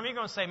way. Now, some of you are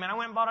going to say, man, I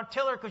went and bought a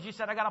tiller because you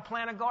said I got to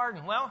plant a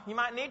garden. Well, you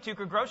might need to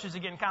because groceries are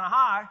getting kind of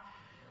high.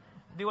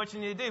 Do what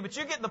you need to do. But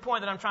you get the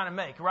point that I'm trying to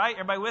make, right?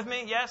 Everybody with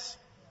me? Yes?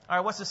 All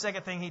right, what's the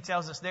second thing he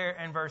tells us there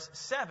in verse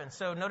 7?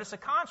 So notice the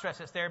contrast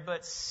that's there,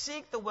 but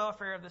seek the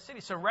welfare of the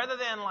city. So rather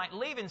than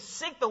leaving,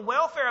 seek the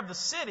welfare of the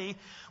city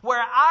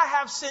where I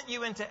have sent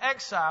you into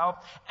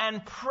exile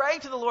and pray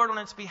to the Lord on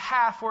its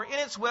behalf, for in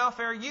its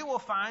welfare you will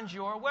find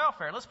your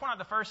welfare. Let's point out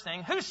the first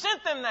thing. Who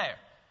sent them there?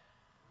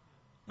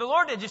 The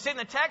Lord did. You see it in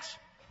the text?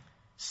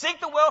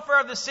 Seek the welfare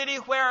of the city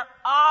where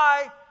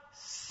I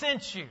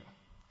sent you.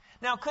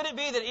 Now, could it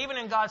be that even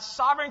in God's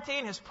sovereignty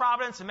and His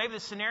providence, and maybe the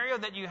scenario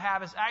that you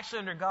have is actually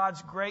under God's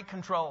great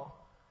control?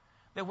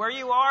 That where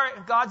you are,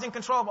 if God's in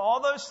control of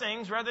all those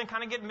things, rather than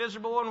kind of get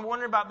miserable and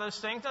wonder about those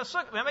things. Now,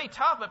 look, it may be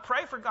tough, but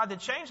pray for God to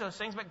change those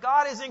things. But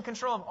God is in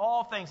control of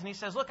all things. And He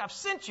says, look, I've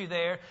sent you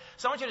there,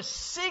 so I want you to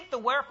seek the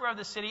welfare of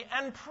the city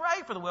and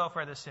pray for the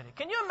welfare of the city.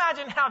 Can you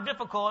imagine how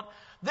difficult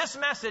this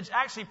message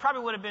actually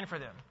probably would have been for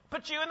them?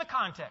 Put you in the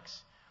context.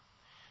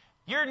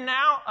 You're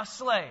now a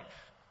slave.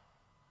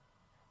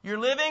 You're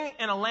living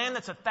in a land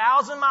that's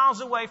 1,000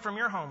 miles away from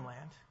your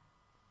homeland.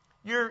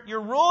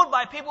 You're ruled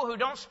by people who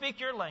don't speak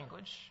your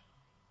language.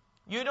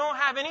 You don't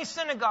have any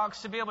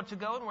synagogues to be able to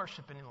go and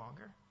worship any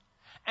longer.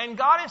 And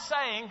God is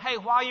saying, hey,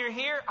 while you're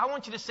here, I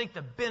want you to seek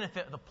the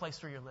benefit of the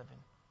place where you're living.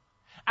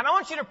 And I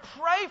want you to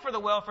pray for the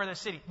welfare of the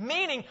city.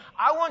 Meaning,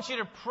 I want you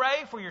to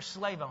pray for your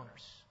slave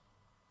owners.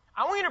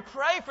 I want you to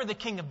pray for the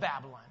king of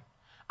Babylon.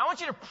 I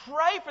want you to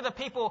pray for the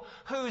people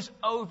who's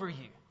over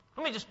you.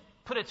 Let me just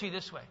put it to you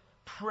this way.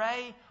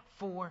 Pray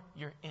for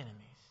your enemies.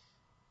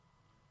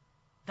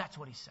 That's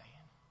what He's saying.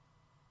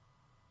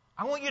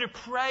 I want you to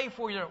pray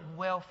for your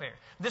welfare.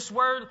 This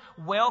word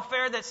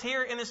welfare that's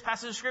here in this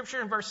passage of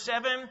Scripture in verse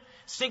 7,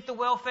 seek the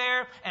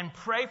welfare and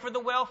pray for the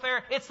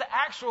welfare. It's the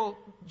actual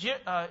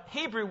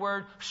Hebrew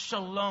word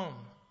shalom.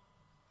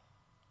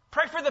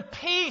 Pray for the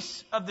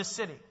peace of the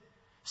city.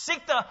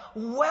 Seek the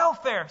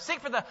welfare.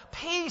 Seek for the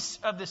peace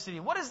of the city.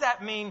 What does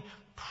that mean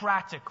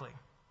practically?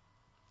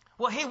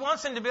 Well, He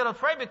wants them to be able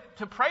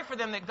to pray for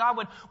them that God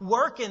would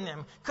work in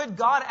them. Could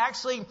God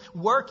actually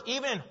work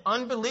even in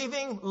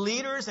unbelieving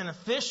leaders and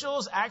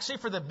officials actually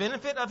for the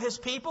benefit of His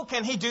people?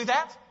 Can He do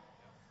that?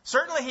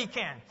 Certainly he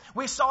can.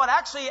 We saw it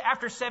actually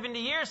after 70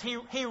 years.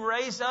 He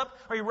rose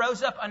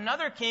up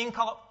another king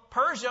called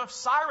Persia.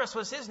 Cyrus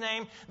was his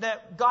name,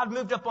 that God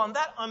moved up on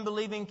that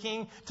unbelieving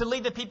king to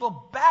lead the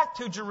people back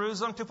to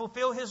Jerusalem to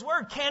fulfill his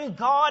word. Can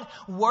God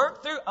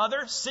work through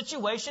other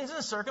situations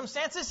and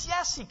circumstances?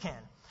 Yes, he can.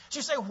 So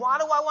you say, why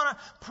do I want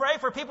to pray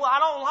for people I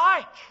don't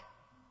like?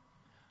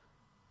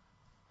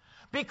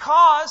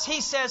 Because he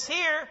says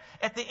here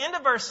at the end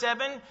of verse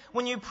 7,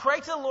 when you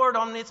pray to the Lord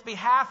on its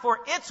behalf for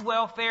its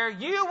welfare,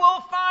 you will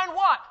find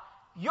what?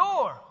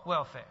 Your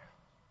welfare.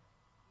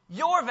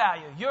 Your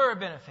value, your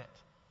benefit.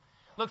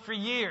 Look, for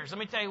years, let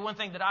me tell you one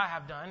thing that I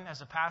have done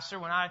as a pastor.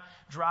 When I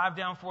drive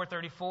down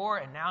 434,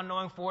 and now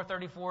knowing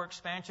 434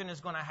 expansion is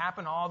going to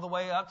happen all the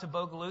way up to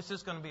Bogalusa,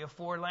 it's going to be a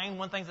 4-lane.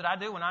 One thing that I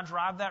do when I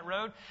drive that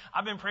road,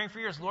 I've been praying for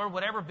years, Lord,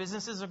 whatever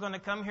businesses are going to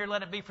come here,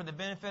 let it be for the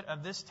benefit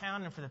of this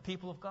town and for the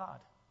people of God.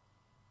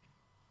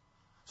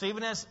 So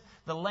even as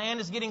the land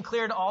is getting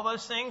cleared, all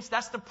those things,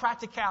 that's the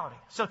practicality.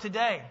 So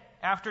today,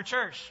 after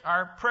church,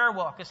 our prayer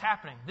walk is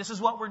happening. This is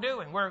what we're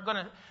doing. We're going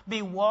to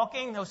be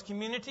walking those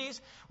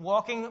communities,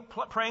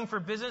 praying for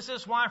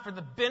businesses. Why? For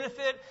the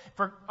benefit.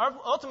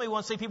 Ultimately, we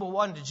want to see people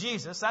walking to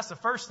Jesus. That's the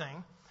first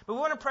thing. But we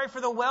want to pray for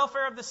the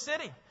welfare of the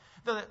city.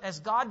 As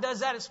God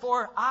does that, it's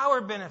for our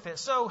benefit.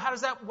 So how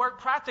does that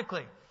work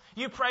practically?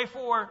 You pray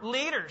for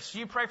leaders.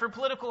 You pray for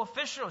political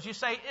officials. You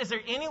say, is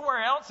there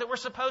anywhere else that we're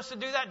supposed to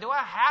do that? Do I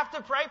have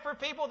to pray for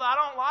people that I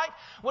don't like?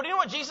 Well, do you know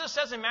what Jesus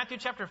says in Matthew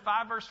chapter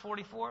 5, verse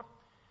 44?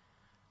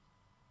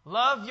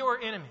 Love your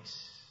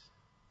enemies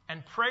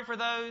and pray for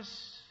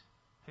those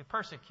who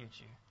persecute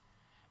you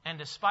and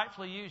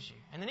despitefully use you.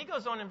 And then he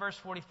goes on in verse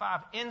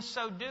 45, in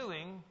so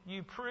doing,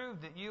 you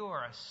prove that you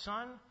are a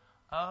son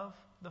of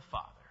the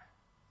Father.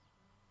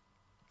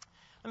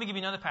 Let me give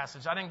you another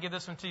passage. I didn't give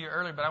this one to you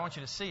earlier, but I want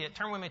you to see it.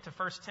 Turn with me to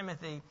 1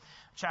 Timothy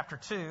chapter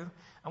 2.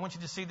 I want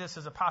you to see this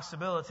as a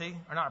possibility,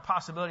 or not a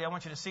possibility. I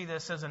want you to see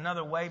this as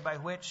another way by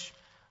which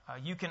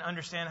you can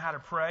understand how to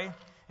pray.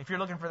 If you're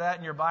looking for that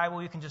in your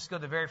Bible, you can just go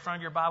to the very front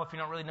of your Bible. If you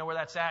don't really know where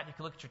that's at, you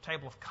can look at your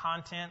table of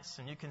contents,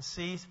 and you can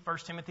see 1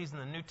 Timothy's in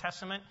the New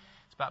Testament.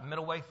 It's about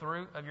middle way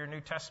through of your New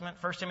Testament.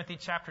 1 Timothy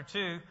chapter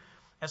 2.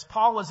 As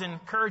Paul was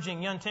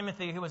encouraging young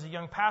Timothy, who was a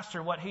young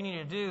pastor, what he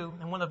needed to do,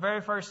 and one of the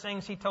very first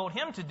things he told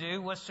him to do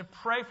was to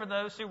pray for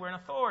those who were in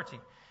authority.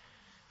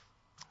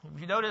 If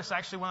you notice,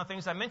 actually, one of the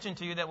things I mentioned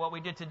to you that what we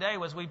did today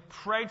was we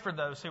prayed for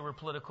those who were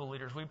political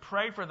leaders. We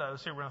prayed for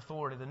those who were in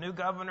authority. The new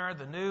governor,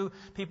 the new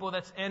people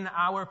that's in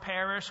our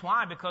parish.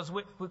 Why? Because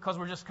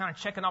we're just kind of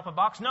checking off a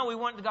box? No, we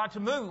want God to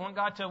move. We want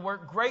God to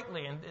work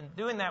greatly. And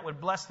doing that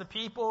would bless the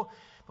people.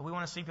 But we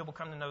want to see people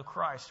come to know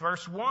Christ.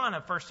 Verse 1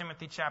 of 1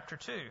 Timothy chapter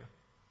 2.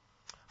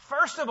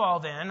 First of all,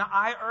 then,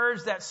 I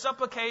urge that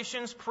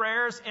supplications,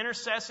 prayers,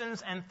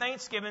 intercessions, and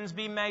thanksgivings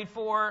be made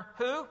for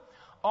who?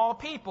 All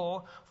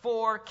people,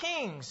 for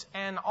kings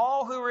and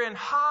all who are in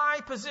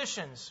high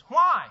positions.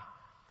 Why?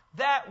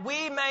 That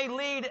we may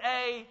lead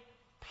a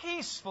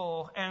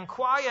peaceful and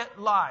quiet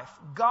life,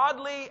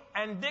 godly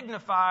and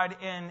dignified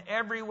in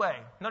every way.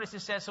 Notice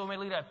it says, so we may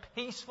lead a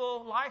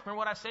peaceful life. Remember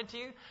what I said to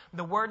you?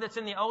 The word that's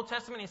in the Old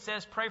Testament, it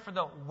says, pray for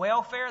the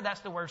welfare.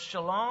 That's the word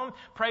shalom.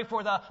 Pray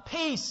for the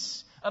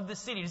peace of the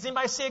city. Does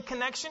anybody see a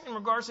connection in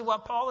regards to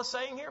what Paul is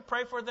saying here?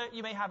 Pray for that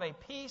you may have a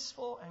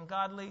peaceful and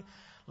godly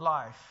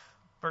life.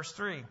 Verse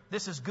 3,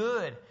 this is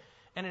good,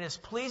 and it is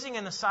pleasing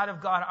in the sight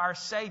of God our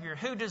Savior,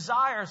 who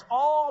desires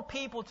all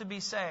people to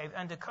be saved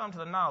and to come to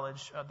the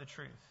knowledge of the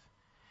truth.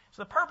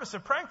 So the purpose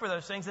of praying for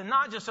those things is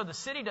not just so the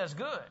city does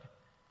good,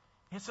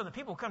 it's so the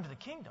people come to the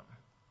kingdom.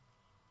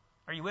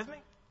 Are you with me?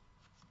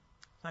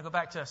 Now go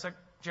back to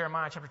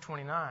Jeremiah chapter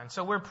 29.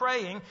 So we're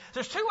praying.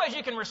 There's two ways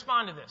you can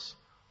respond to this.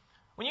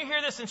 When you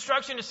hear this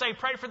instruction to say,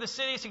 pray for the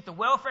city, seek the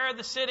welfare of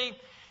the city,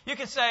 you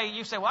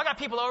say, well, I got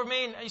people over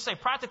me, and you say,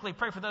 practically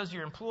pray for those of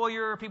your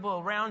employer, people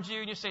around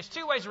you, and you say, there's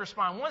two ways to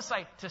respond. One is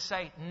to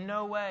say,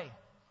 no way.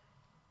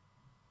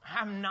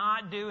 I'm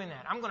not doing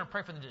that. I'm going to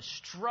pray for the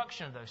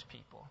destruction of those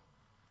people.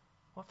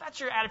 Well, if that's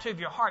your attitude of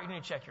your heart, you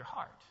need to check your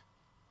heart.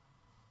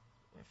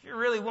 If you're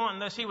really wanting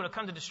those people to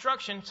come to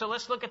destruction, so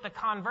let's look at the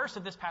converse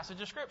of this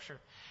passage of Scripture.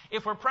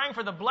 If we're praying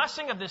for the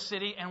blessing of this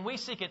city and we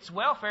seek its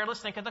welfare,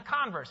 let's think of the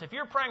converse. If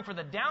you're praying for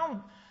the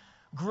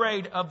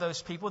downgrade of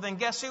those people, then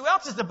guess who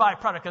else is the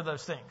byproduct of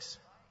those things?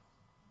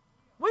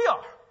 We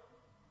are.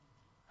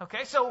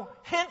 Okay, so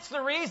hence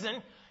the reason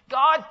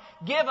God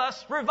give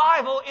us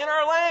revival in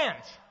our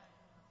land.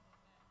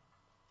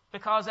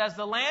 Because as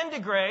the land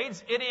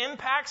degrades, it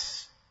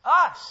impacts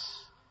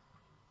us.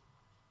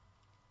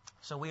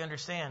 So we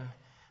understand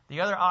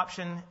the other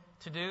option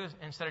to do,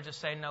 instead of just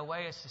saying no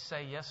way, is to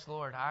say, yes,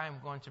 Lord, I am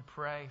going to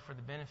pray for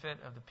the benefit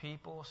of the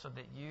people so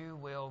that you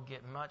will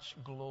get much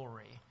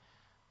glory.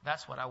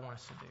 That's what I want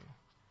us to do.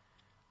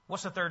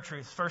 What's the third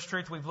truth? First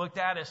truth we've looked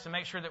at is to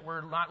make sure that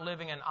we're not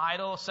living an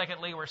idol.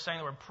 Secondly, we're saying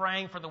that we're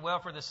praying for the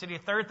welfare of the city.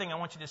 Third thing I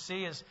want you to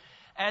see is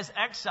As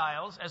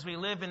exiles, as we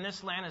live in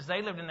this land, as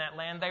they lived in that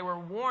land, they were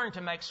warned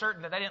to make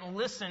certain that they didn't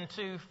listen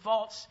to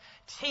false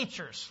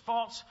teachers,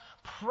 false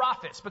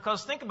prophets.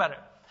 Because think about it.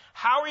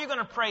 How are you going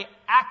to pray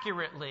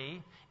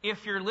accurately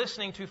if you're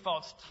listening to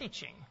false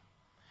teaching?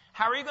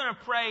 How are you going to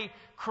pray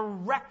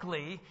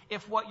correctly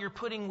if what you're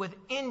putting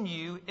within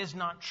you is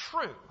not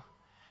true?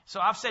 So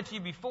I've said to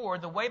you before,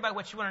 the way by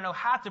which you want to know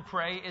how to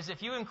pray is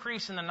if you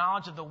increase in the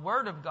knowledge of the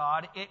Word of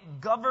God, it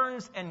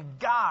governs and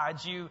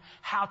guides you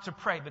how to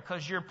pray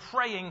because you're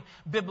praying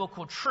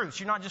biblical truths.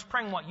 You're not just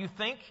praying what you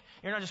think.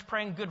 You're not just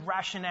praying good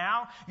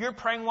rationale. You're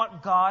praying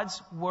what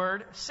God's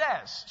Word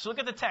says. So look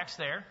at the text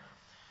there.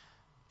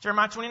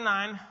 Jeremiah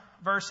 29,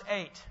 verse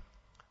 8.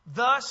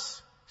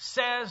 Thus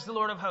says the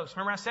Lord of hosts.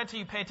 Remember I said to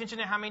you, pay attention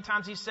to how many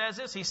times he says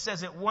this. He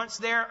says it once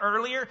there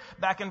earlier,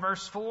 back in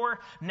verse 4.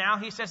 Now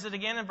he says it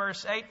again in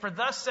verse 8. For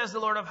thus says the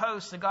Lord of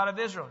hosts, the God of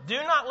Israel. Do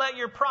not let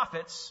your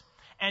prophets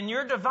and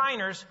your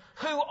diviners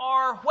who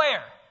are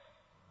where?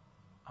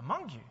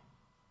 Among you.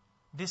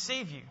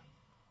 Deceive you.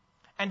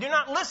 And do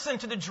not listen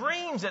to the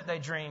dreams that they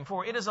dream,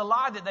 for it is a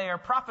lie that they are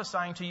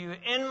prophesying to you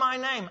in my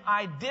name.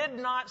 I did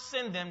not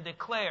send them,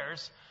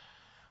 declares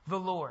the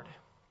Lord.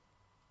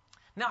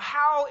 Now,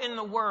 how in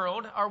the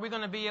world are we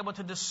going to be able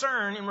to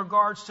discern in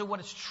regards to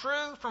what is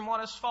true from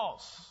what is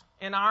false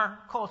in our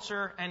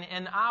culture and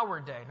in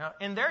our day? Now,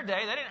 in their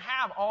day, they didn't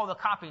have all the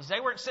copies. They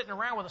weren't sitting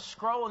around with a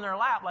scroll in their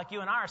lap like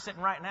you and I are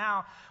sitting right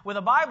now with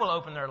a Bible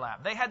open in their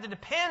lap. They had to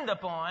depend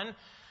upon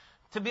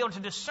to be able to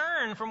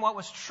discern from what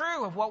was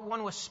true of what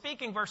one was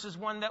speaking versus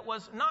one that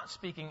was not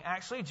speaking.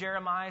 Actually,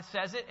 Jeremiah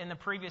says it in the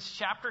previous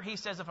chapter. He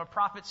says if a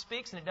prophet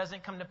speaks and it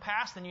doesn't come to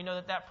pass, then you know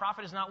that that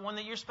prophet is not one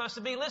that you're supposed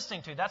to be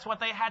listening to. That's what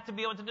they had to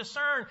be able to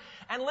discern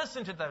and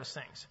listen to those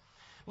things.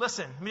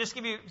 Listen, let me just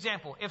give you an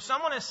example. If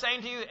someone is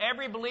saying to you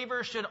every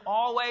believer should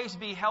always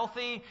be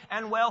healthy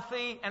and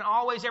wealthy and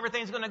always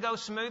everything's going to go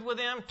smooth with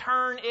them,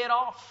 turn it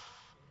off.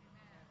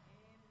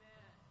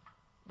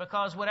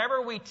 Because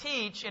whatever we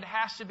teach, it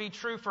has to be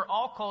true for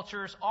all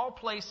cultures, all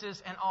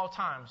places, and all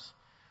times.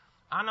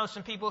 I know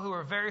some people who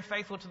are very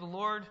faithful to the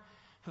Lord,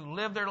 who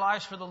lived their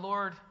lives for the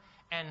Lord,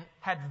 and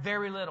had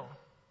very little.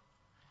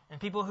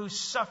 And people who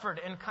suffered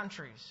in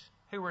countries,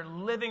 who were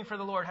living for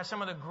the Lord, have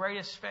some of the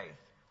greatest faith.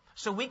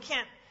 So we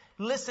can't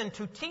listen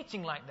to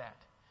teaching like that.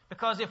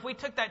 Because if we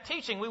took that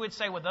teaching, we would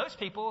say, well, those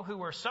people who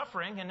were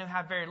suffering and who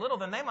have very little,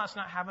 then they must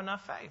not have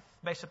enough faith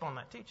based upon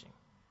that teaching.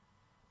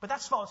 But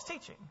that's false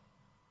teaching.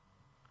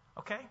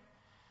 Okay?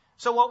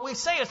 So what we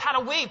say is, how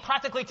do we,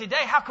 practically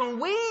today, how can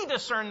we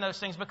discern those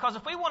things? Because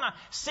if we want to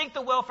seek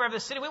the welfare of the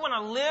city, we want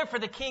to live for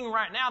the King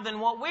right now, then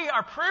what we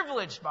are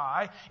privileged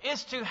by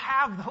is to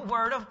have the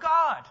Word of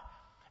God.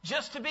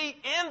 Just to be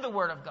in the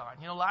Word of God.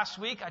 You know, last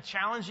week I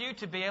challenged you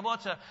to be able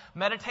to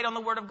meditate on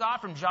the Word of God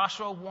from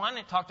Joshua 1.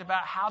 It talked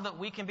about how that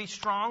we can be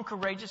strong,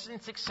 courageous,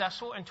 and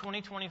successful in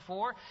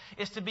 2024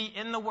 is to be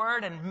in the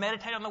Word and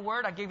meditate on the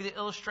Word. I gave you the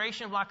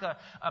illustration of like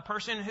a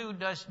person who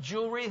does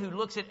jewelry, who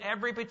looks at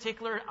every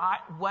particular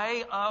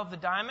way of the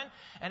diamond.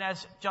 And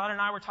as John and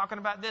I were talking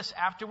about this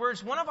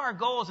afterwards, one of our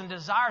goals and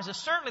desires is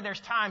certainly there's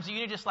times that you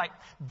need to just like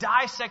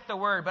dissect the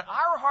Word. But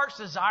our heart's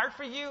desire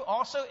for you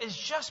also is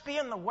just be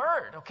in the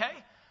Word, okay?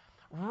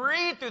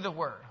 Read through the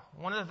Word.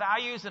 One of the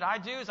values that I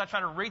do is I try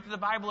to read through the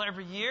Bible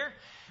every year.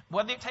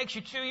 Whether it takes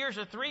you 2 years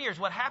or 3 years,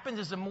 what happens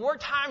is the more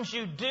times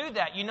you do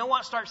that, you know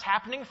what starts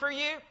happening for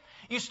you?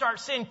 You start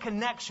seeing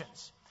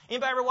connections.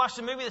 Anybody ever watched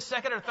a movie the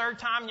second or third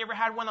time? You ever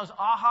had one of those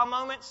aha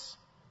moments?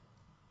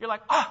 You're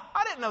like,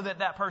 I didn't know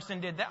that person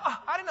did that.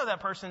 I didn't know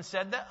that person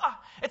said that.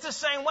 It's the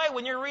same way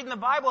when you're reading the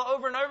Bible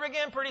over and over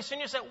again. Pretty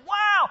soon you say,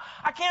 wow,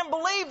 I can't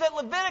believe that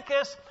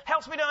Leviticus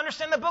helps me to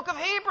understand the book of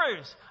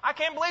Hebrews. I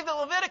can't believe that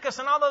Leviticus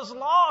and all those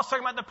laws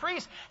talking about the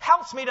priest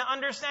helps me to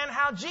understand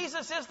how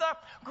Jesus is the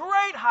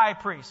great high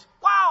priest.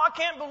 Wow, I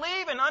can't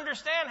believe and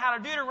understand how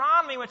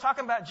Deuteronomy, we're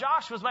talking about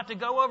Joshua was about to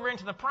go over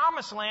into the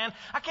promised land.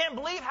 I can't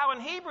believe how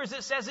in Hebrews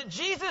it says that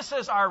Jesus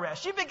is our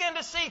rest. You begin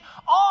to see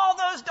all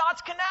those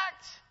dots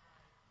connect.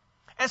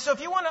 And so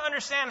if you want to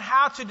understand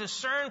how to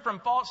discern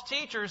from false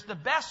teachers, the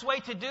best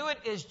way to do it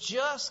is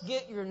just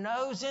get your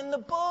nose in the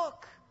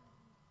book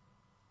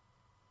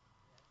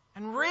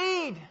and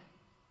read.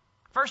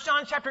 1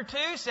 John chapter 2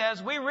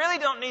 says we really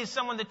don't need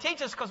someone to teach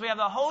us because we have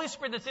the Holy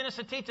Spirit that's in us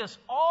to teach us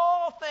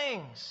all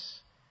things.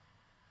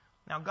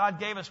 Now, God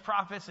gave us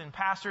prophets and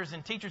pastors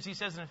and teachers, he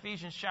says in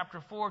Ephesians chapter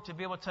 4, to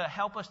be able to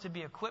help us to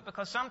be equipped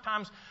because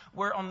sometimes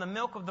we're on the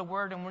milk of the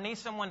Word and we need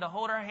someone to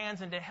hold our hands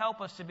and to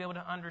help us to be able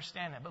to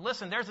understand it. But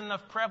listen, there's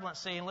enough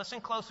prevalency, and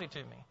listen closely to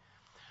me.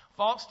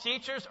 False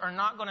teachers are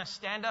not going to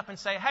stand up and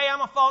say, hey,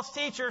 I'm a false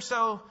teacher,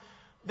 so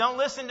don't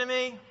listen to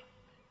me.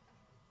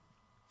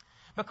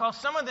 Because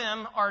some of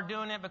them are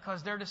doing it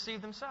because they're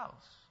deceived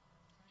themselves.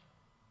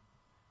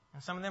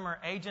 And some of them are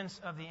agents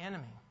of the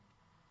enemy.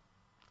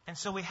 And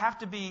so we have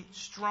to be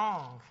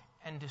strong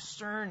and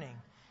discerning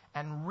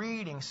and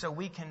reading so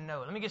we can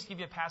know. Let me just give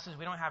you a passage.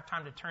 We don't have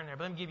time to turn there,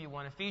 but let me give you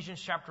one. Ephesians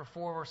chapter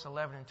 4, verse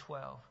 11 and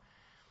 12.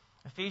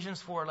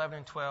 Ephesians 4:11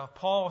 and 12,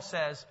 Paul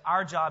says,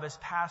 our job as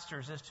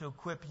pastors is to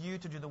equip you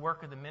to do the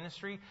work of the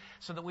ministry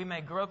so that we may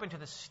grow up into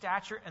the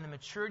stature and the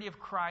maturity of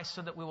Christ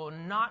so that we will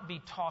not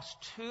be tossed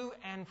to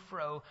and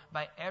fro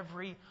by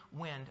every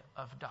wind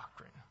of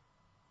doctrine.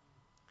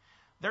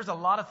 There's a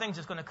lot of things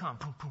that's going to come.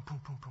 Boom, boom,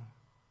 boom, boom, boom.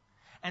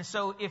 And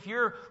so if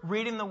you're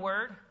reading the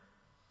Word,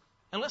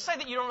 and let's say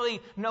that you don't really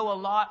know a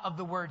lot of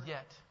the Word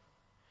yet,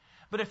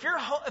 but if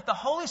the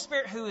Holy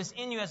Spirit who is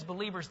in you as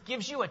believers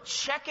gives you a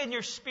check in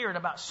your spirit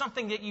about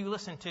something that you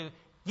listen to,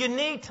 you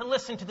need to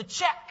listen to the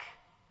check.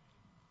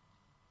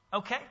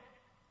 Okay?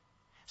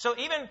 So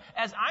even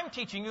as I'm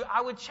teaching you,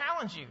 I would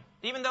challenge you.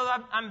 Even though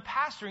I'm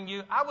pastoring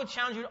you, I would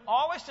challenge you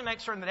always to make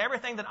certain that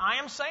everything that I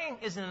am saying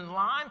is in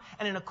line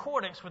and in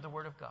accordance with the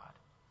Word of God.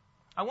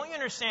 I want you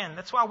to understand,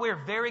 that's why we're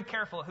very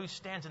careful who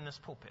stands in this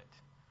pulpit.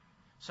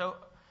 So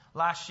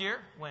last year,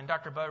 when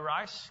Dr. Bo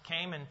Rice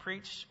came and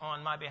preached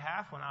on my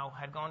behalf when I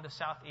had gone to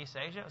Southeast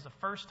Asia, it was the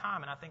first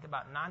time in I think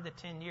about 9 to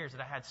 10 years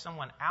that I had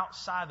someone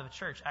outside of the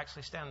church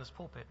actually stand in this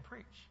pulpit and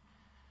preach.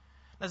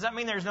 Does that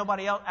mean there's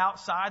nobody else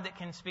outside that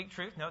can speak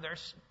truth? No,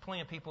 there's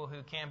plenty of people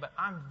who can, but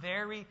I'm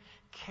very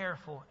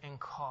careful and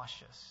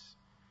cautious.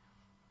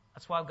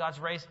 That's why God's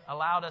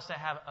allowed us to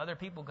have other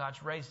people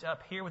God's raised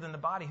up here within the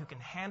body who can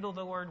handle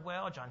the word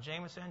well. John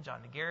Jameson, John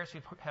Nagaris, who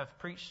have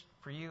preached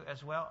for you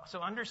as well.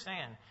 So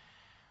understand,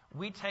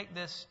 we take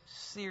this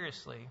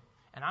seriously,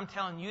 and I'm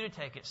telling you to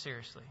take it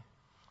seriously.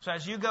 So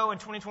as you go in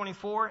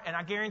 2024, and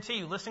I guarantee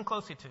you, listen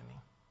closely to me,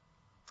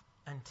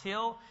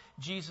 until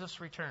Jesus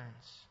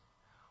returns,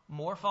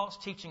 more false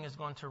teaching is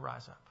going to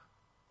rise up.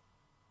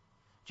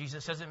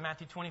 Jesus says it in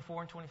Matthew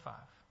 24 and 25.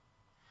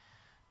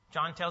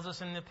 John tells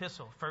us in the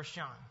epistle, 1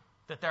 John,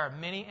 that there are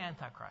many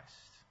antichrists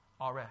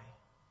already.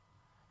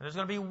 There's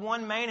going to be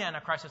one main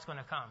antichrist that's going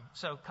to come.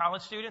 So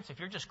college students, if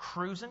you're just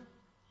cruising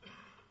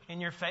in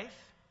your faith,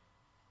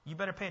 you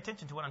better pay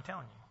attention to what I'm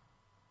telling you.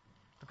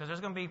 Because there's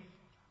going to be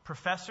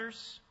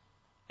professors,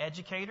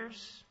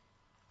 educators,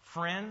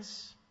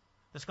 friends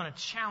that's going to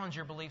challenge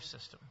your belief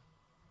system.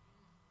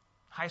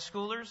 High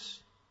schoolers,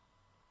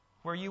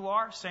 where you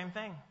are, same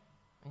thing.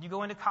 When you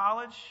go into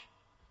college,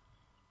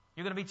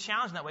 you're going to be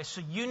challenged in that way.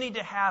 So you need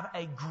to have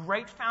a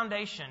great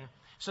foundation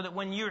so that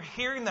when you're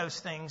hearing those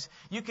things,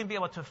 you can be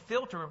able to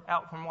filter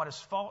out from what is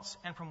false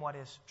and from what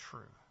is true.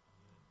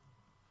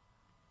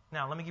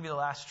 Now, let me give you the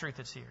last truth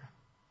that's here.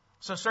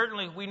 So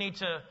certainly we need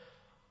to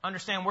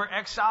understand we're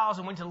exiles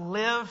and we need to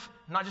live,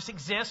 not just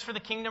exist for the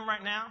kingdom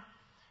right now.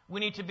 We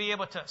need to be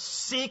able to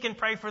seek and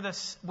pray for the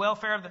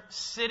welfare of the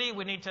city.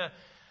 We need to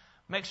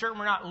make certain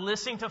we're not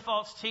listening to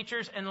false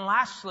teachers. And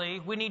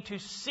lastly, we need to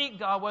seek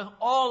God with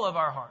all of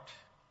our heart.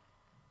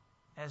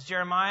 As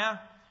Jeremiah,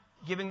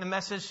 giving the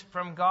message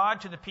from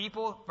God to the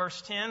people,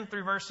 verse 10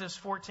 through verses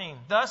 14.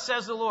 Thus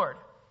says the Lord,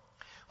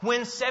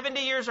 when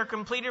 70 years are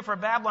completed for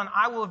Babylon,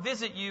 I will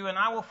visit you and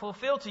I will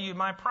fulfill to you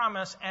my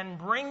promise and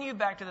bring you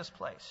back to this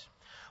place.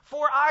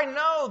 For I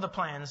know the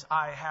plans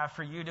I have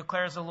for you,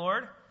 declares the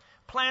Lord.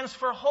 Plans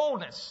for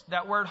wholeness.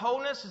 That word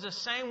wholeness is the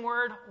same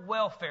word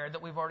welfare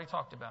that we've already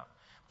talked about.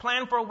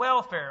 Plan for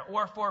welfare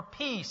or for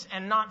peace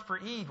and not for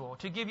evil,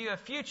 to give you a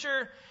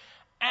future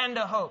and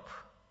a hope.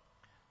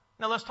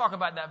 Now let's talk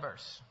about that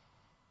verse.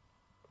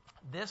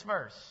 This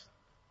verse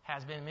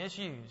has been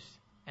misused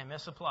and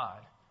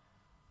misapplied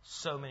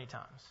so many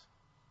times.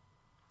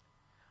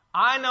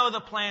 I know the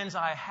plans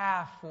I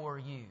have for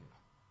you.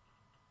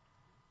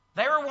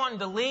 They were wanting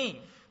to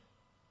leave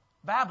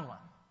Babylon.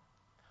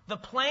 The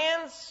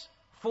plans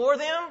for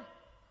them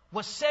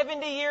was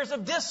 70 years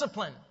of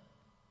discipline.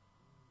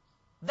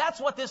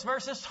 That's what this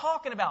verse is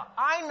talking about.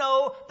 I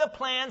know the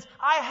plans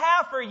I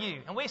have for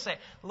you. And we say,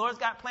 the Lord's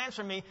got plans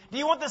for me. Do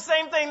you want the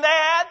same thing they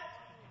had?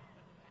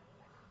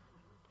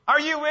 Are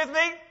you with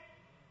me?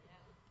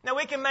 Now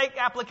we can make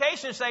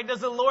applications and say, does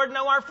the Lord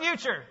know our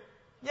future?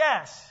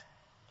 Yes.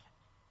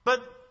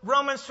 But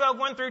Romans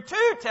 12:1 through 2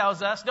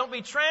 tells us, don't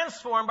be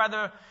transformed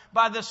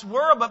by this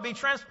world, but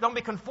don't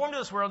be conformed to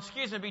this world,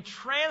 be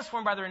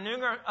transformed by the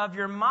renewing of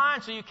your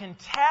mind so you can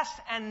test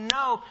and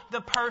know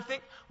the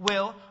perfect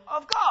will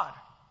of God.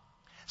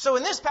 So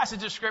in this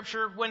passage of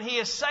Scripture, when he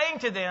is saying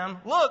to them,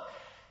 look,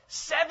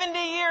 70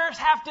 years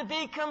have to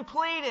be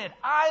completed.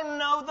 I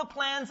know the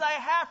plans I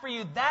have for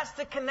you. That's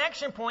the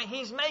connection point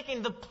he's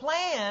making. The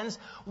plans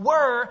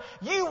were,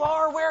 you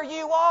are where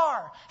you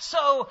are.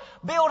 So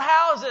build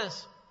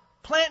houses,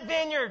 plant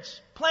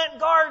vineyards, plant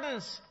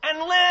gardens, and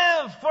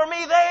live for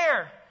me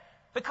there.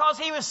 Because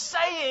he was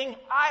saying,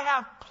 I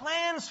have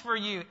plans for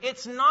you.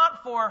 It's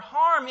not for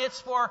harm, it's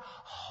for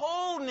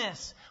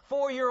wholeness,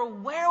 for your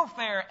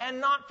welfare,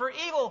 and not for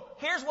evil.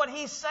 Here's what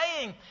he's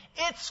saying.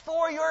 It's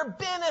for your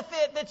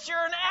benefit that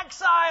you're an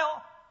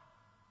exile.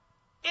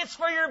 It's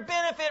for your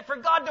benefit for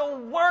God to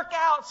work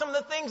out some of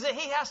the things that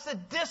he has to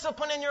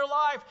discipline in your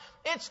life.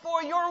 It's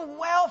for your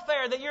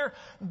welfare that you're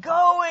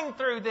going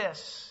through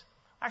this.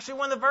 Actually,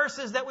 one of the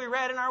verses that we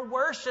read in our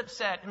worship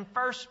set in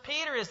 1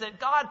 Peter is that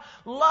God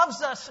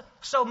loves us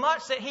so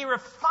much that he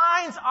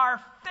refines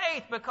our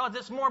faith because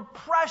it's more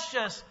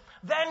precious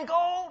than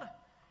gold.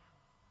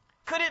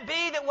 Could it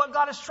be that what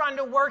God is trying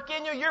to work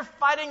in you, you're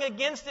fighting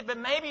against it, but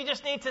maybe you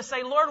just need to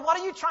say, Lord, what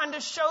are you trying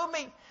to show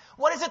me?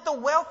 What is it, the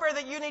welfare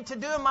that you need to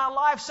do in my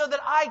life so that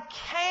I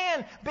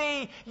can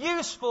be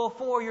useful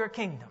for your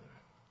kingdom?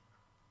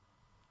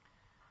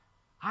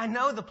 I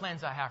know the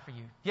plans I have for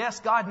you. Yes,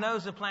 God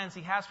knows the plans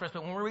He has for us,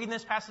 but when we're reading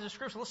this passage of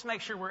Scripture, let's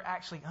make sure we're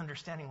actually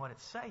understanding what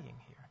it's saying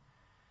here.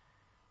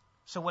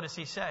 So what does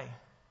He say?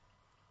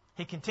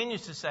 He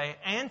continues to say,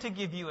 and to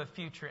give you a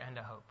future and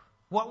a hope.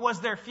 What was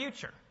their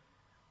future?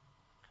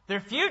 Their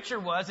future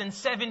was, in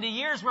 70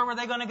 years, where were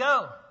they going to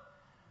go?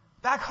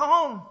 Back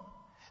home.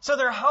 So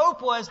their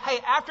hope was, hey,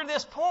 after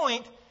this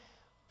point,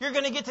 you're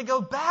going to get to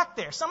go back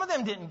there. Some of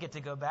them didn't get to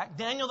go back.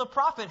 Daniel the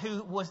prophet,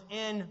 who was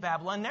in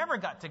Babylon, never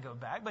got to go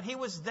back, but he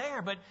was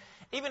there. But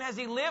even as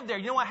he lived there,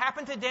 you know what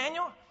happened to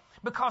Daniel?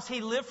 Because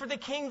he lived for the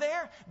king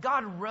there,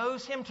 God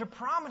rose him to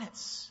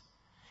prominence.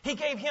 He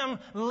gave him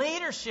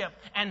leadership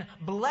and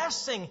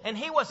blessing, and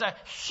he was a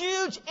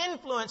huge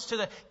influence to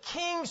the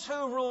kings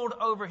who ruled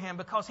over him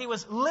because he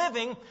was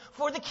living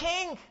for the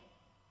king,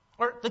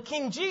 or the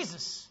King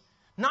Jesus.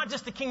 Not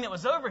just the king that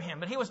was over him,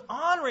 but he was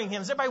honoring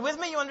him. Is everybody with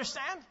me? You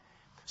understand?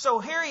 So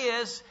here he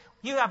is.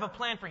 You have a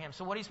plan for him.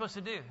 So what are you supposed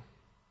to do?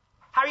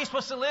 How are you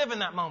supposed to live in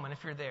that moment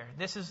if you're there?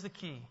 This is the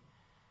key.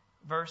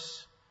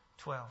 Verse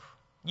 12.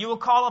 You will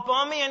call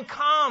upon me and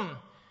come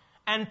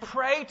and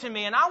pray to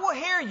me, and I will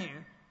hear you.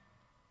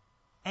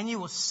 And you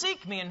will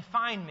seek me and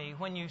find me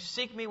when you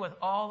seek me with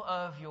all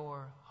of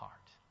your heart.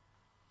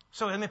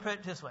 So let me put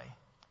it this way.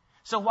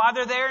 So while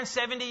they're there in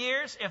 70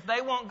 years, if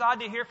they want God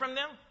to hear from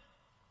them,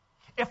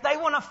 if they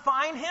want to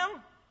find Him,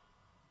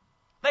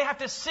 they have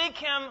to seek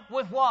Him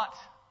with what?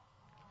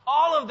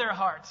 All of their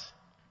hearts.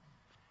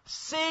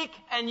 Seek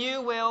and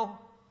you will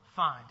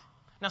find.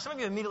 Now some of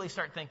you immediately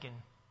start thinking,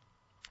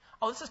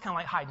 oh, this is kind of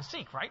like hide and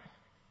seek, right?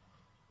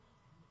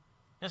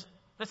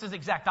 This is the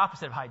exact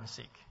opposite of hide and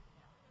seek.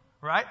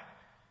 Right?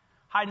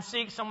 Hide and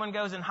seek, someone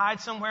goes and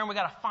hides somewhere and we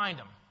got to find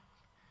them.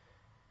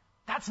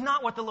 That's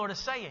not what the Lord is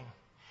saying.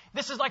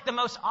 This is like the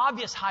most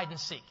obvious hide and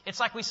seek. It's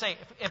like we say,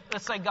 if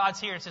let's say God's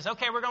here and says,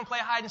 okay, we're going to play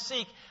hide and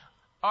seek.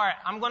 All right,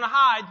 I'm going to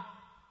hide.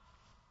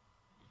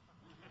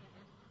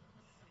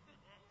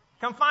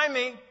 Come find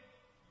me.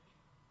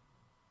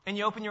 And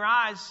you open your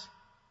eyes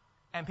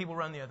and people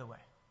run the other way.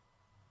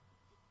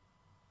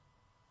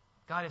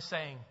 God is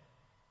saying,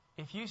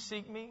 if you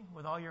seek me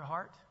with all your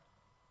heart,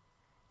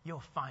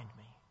 you'll find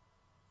me.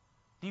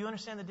 Do you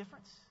understand the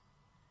difference?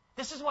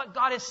 This is what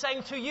God is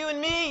saying to you and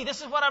me.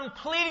 This is what I'm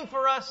pleading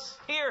for us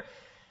here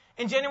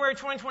in January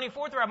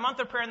 2024 through our month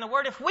of prayer in the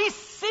Word. If we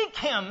seek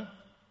Him,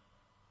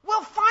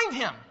 we'll find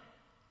Him.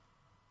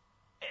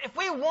 If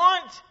we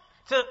want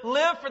to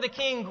live for the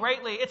King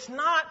greatly, it's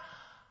not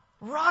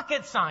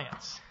rocket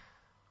science.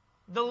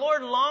 The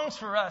Lord longs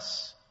for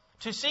us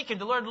to seek Him.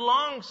 The Lord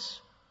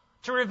longs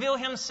to reveal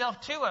Himself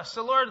to us.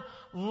 The Lord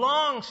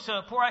longs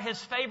to pour out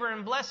His favor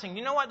and blessing.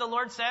 You know what the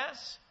Lord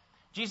says?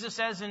 Jesus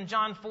says in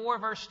John 4,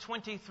 verse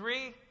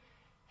 23,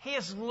 He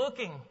is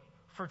looking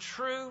for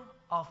true,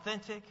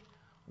 authentic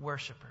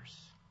worshipers.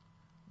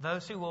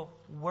 Those who will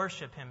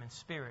worship Him in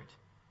spirit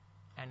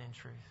and in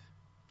truth.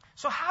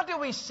 So how do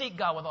we seek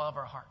God with all of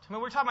our heart? I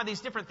mean, we're talking about these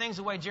different things,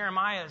 the way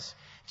Jeremiah has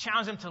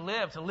challenged them to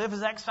live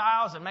as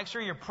exiles, and make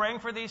sure you're praying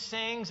for these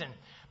things and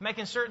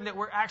making certain that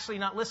we're actually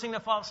not listening to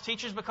false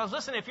teachers. Because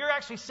listen, if you're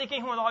actually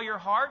seeking Him with all your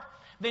heart,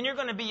 then you're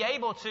going to be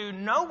able to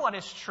know what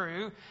is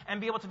true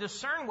and be able to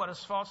discern what is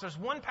false. There's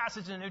one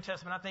passage in the New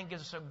Testament I think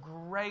gives us a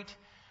great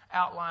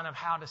outline of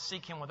how to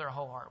seek Him with our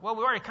whole heart. Well,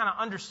 we already kind of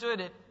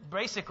understood it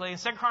basically. In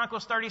 2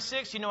 Chronicles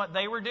 36, you know what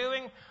they were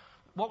doing?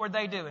 What were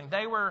they doing?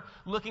 They were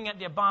looking at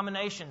the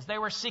abominations. They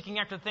were seeking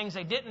after things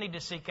they didn't need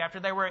to seek after.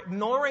 They were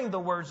ignoring the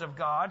words of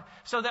God.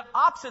 So the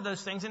opposite of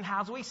those things, and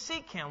how do we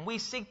seek Him? We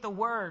seek the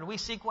Word. We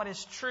seek what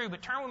is true.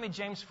 But turn with me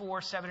James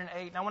 4, 7 and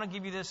 8. And I want to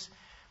give you this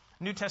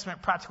New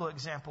Testament practical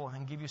example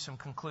and give you some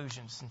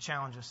conclusions and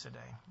challenges today.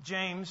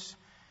 James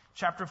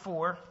chapter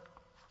 4,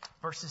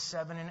 verses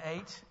 7 and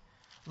 8.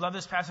 Love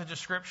this passage of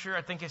Scripture.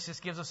 I think it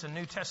just gives us a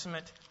New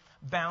Testament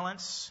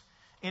balance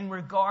in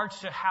regards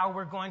to how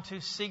we're going to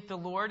seek the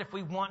Lord. If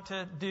we want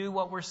to do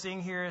what we're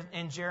seeing here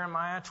in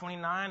Jeremiah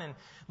 29 and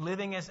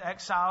living as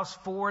exiles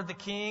for the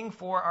King,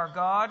 for our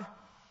God.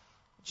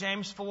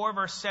 James 4,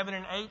 verse 7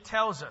 and 8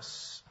 tells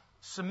us,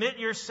 submit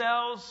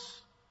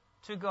yourselves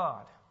to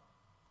God.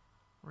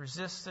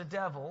 Resist the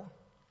devil,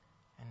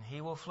 and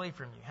he will flee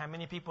from you. How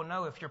many people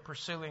know if you're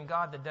pursuing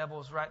God, the devil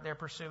is right there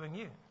pursuing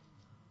you?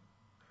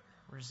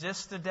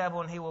 Resist the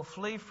devil, and he will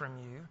flee from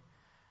you.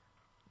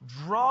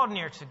 Draw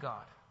near to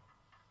God,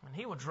 and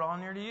He will draw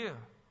near to you.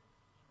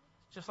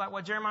 Just like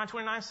what Jeremiah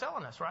 29 is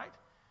telling us, right?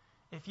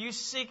 If you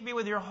seek me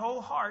with your whole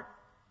heart,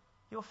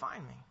 you'll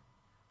find me.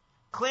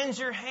 Cleanse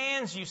your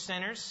hands, you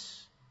sinners.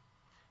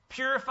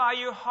 Purify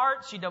your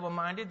hearts, you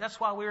double-minded. That's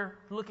why we're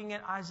looking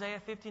at Isaiah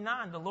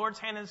 59. The Lord's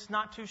hand is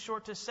not too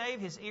short to save.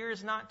 His ear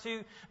is not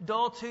too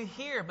dull to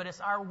hear. But it's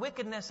our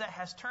wickedness that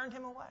has turned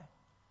Him away.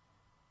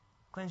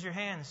 Cleanse your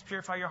hands,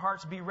 purify your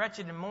hearts, be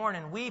wretched and mourn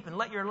and weep, and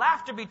let your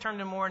laughter be turned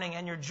to mourning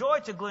and your joy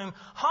to gloom.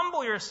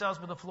 Humble yourselves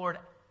before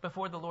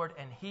before the Lord,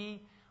 and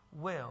He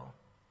will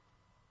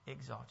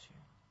exalt you.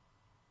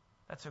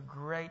 That's a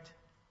great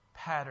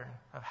pattern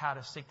of how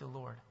to seek the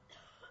Lord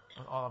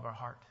with all of our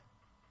heart.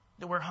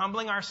 That we're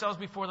humbling ourselves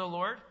before the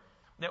Lord,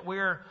 that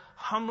we're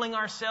humbling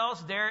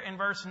ourselves there in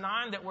verse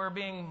 9, that we're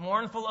being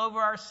mournful over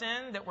our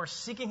sin, that we're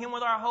seeking Him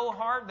with our whole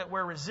heart, that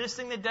we're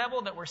resisting the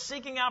devil, that we're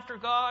seeking after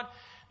God,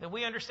 that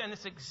we understand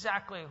this is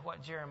exactly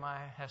what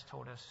Jeremiah has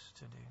told us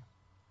to do.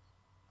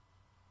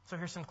 So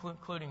here's some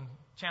concluding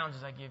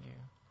challenges I give you.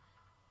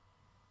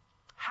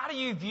 How do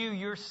you view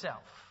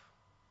yourself,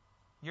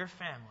 your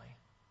family,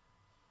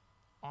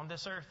 on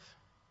this earth?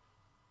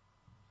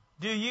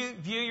 Do you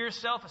view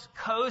yourself as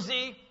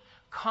cozy,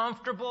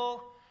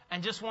 comfortable,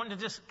 and just wanting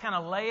to just kind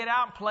of lay it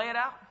out and play it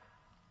out?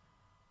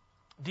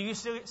 Do you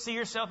see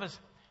yourself as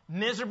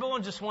miserable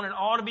and just want it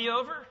all to be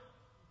over?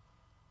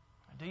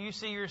 Do you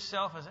see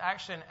yourself as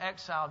actually an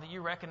exile, that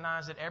you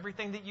recognize that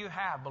everything that you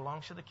have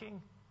belongs to the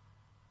King?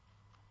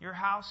 Your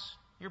house,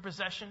 your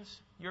possessions,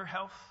 your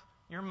health,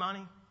 your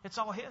money, it's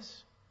all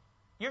His.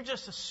 You're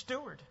just a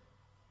steward.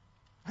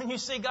 And you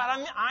say,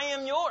 God, I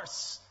am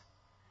yours.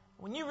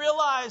 When you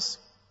realize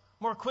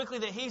more quickly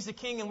that He's the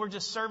King and we're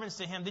just servants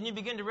to Him, then you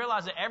begin to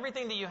realize that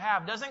everything that you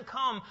have doesn't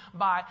come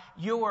by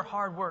your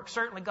hard work.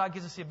 Certainly God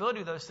gives us the ability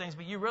to do those things,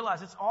 but you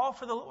realize it's all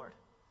for the Lord.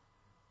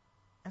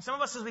 And some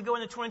of us, as we go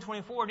into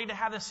 2024, need to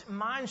have this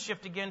mind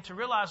shift again to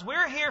realize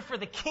we're here for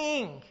the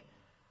King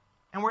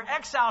and we're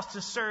exiles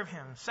to serve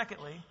Him.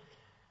 Secondly,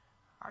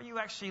 are you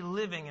actually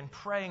living and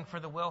praying for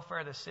the welfare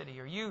of the city?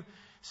 Are you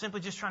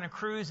simply just trying to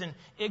cruise and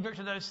ignorant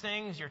to those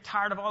things? You're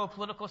tired of all the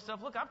political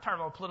stuff. Look, I'm tired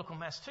of all the political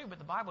mess too, but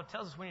the Bible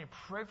tells us we need to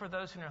pray for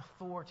those who are in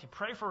authority.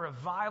 Pray for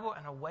revival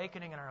and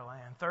awakening in our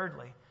land.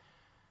 Thirdly,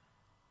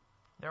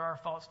 there are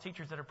false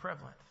teachers that are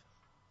prevalent.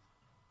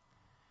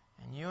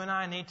 And you and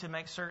I need to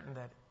make certain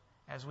that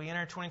as we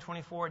enter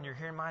 2024 and you're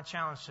hearing my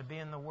challenge to be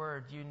in the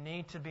Word, you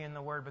need to be in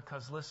the Word,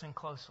 because listen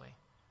closely.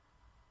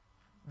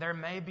 There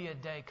may be a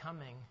day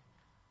coming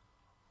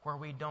where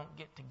we don't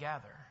get to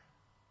gather.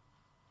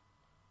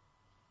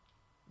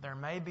 There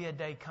may be a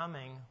day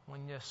coming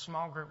when the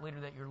small group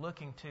leader that you're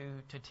looking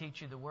to teach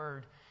you the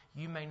Word,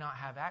 you may not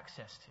have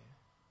access to.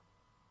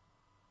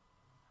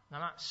 Now,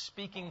 I'm not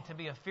speaking to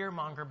be a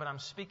fearmonger, but I'm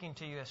speaking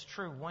to you as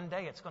true. One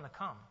day it's going to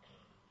come.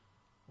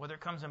 Whether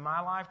it comes in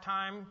my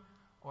lifetime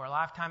or a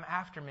lifetime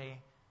after me,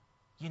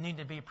 you need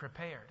to be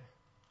prepared.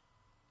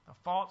 The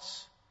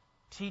false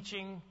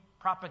teaching,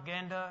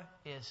 propaganda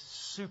is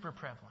super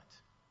prevalent.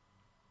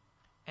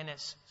 And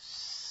it's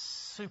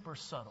super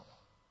subtle.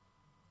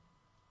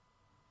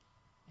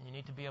 And you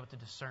need to be able to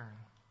discern.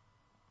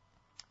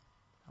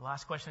 The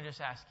last question I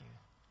just asked you.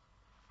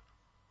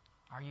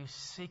 Are you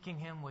seeking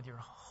Him with your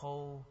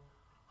whole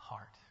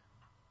heart?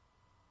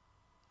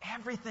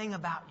 Everything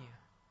about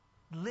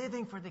you.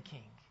 Living for the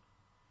King.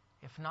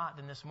 If not,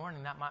 then this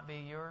morning that might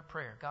be your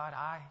prayer. God,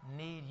 I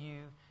need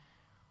You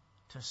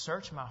to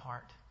search my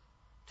heart,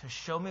 to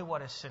show me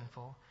what is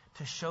sinful,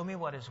 to show me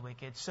what is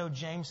wicked, so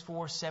James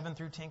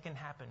 4:7-10 can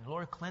happen.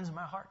 Lord, cleanse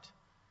my heart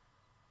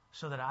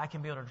so that I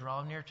can be able to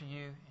draw near to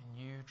You and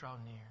You draw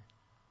near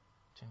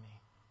to me.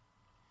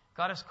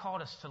 God has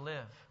called us to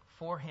live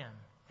for Him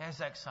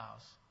as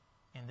exiles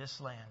in this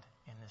land,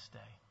 in this day.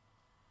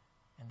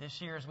 And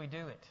this year as we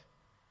do it,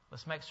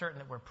 let's make certain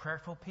that we're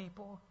prayerful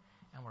people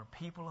and we're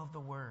people of the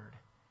Word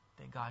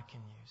that God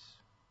can use.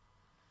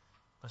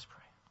 Let's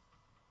pray.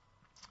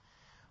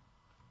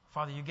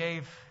 Father, You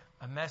gave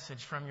a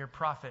message from Your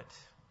prophet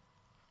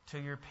to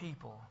Your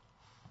people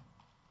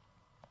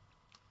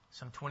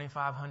some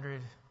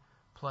 2,500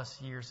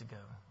 plus years ago.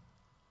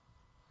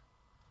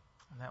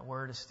 And that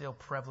word is still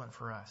prevalent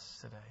for us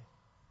today.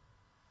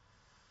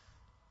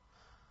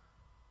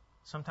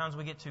 Sometimes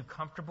we get too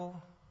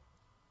comfortable.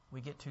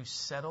 We get too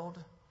settled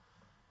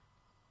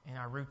in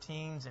our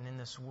routines and in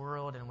this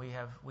world, and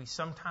we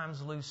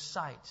sometimes lose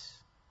sight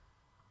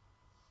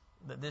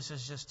that this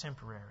is just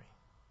temporary.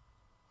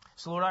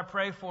 So Lord, I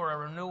pray for a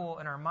renewal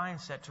in our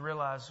mindset to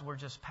realize we're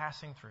just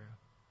passing through.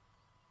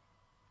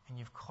 And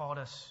You've called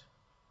us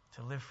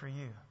to live for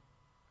You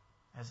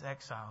as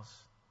exiles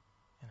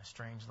in a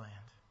strange land.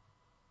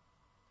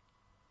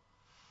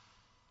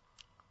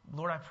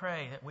 Lord, I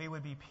pray that we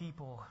would be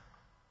people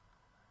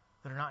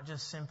that are not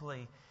just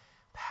simply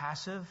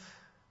passive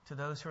to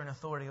those who are in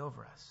authority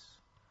over us,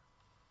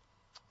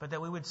 but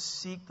that we would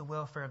seek the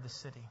welfare of the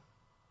city,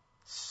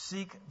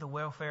 seek the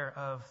welfare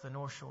of the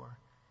North Shore,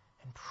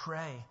 and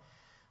pray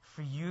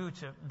for You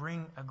to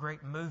bring a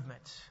great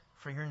movement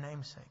for Your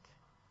name's sake.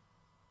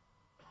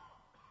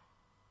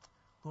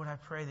 Lord, I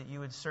pray that You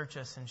would search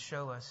us and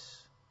show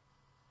us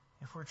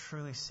if we're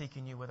truly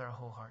seeking You with our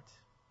whole heart.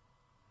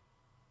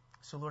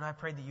 So Lord, I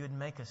pray that You would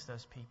make us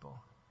those people,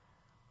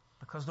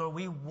 because Lord,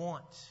 we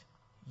want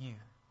You.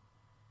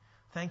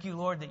 Thank You,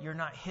 Lord, that You're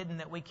not hidden,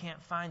 that we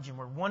can't find You.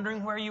 We're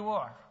wondering where You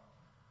are.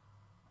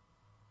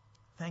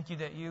 Thank You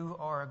that You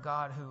are a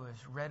God who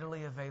is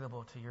readily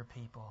available to Your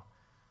people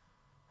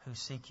who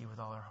seek You with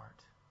all their heart.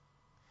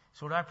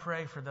 So Lord, I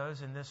pray for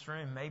those in this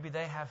room, maybe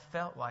they have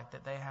felt like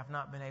that they have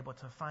not been able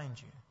to find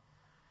You.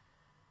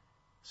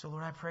 So,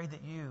 Lord, I pray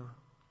that you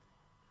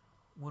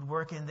would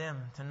work in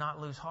them to not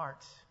lose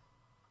heart.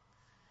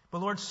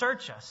 But, Lord,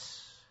 search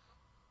us.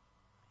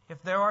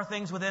 If there are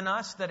things within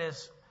us that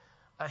is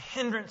a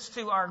hindrance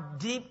to our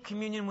deep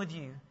communion with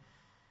you,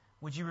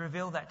 would you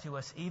reveal that to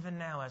us even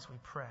now as we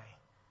pray,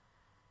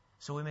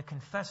 so we may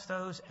confess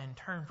those and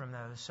turn from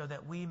those, so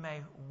that we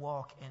may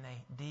walk in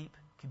a deep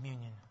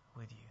communion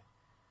with you.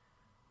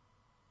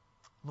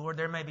 Lord,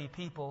 there may be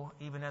people,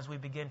 even as we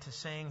begin to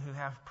sing, who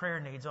have prayer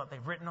needs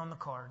they've written on the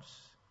cards.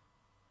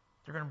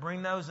 They're going to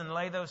bring those and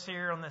lay those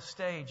here on this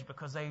stage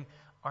because they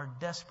are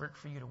desperate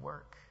for you to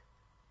work.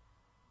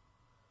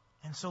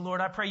 And so,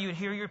 Lord, I pray you would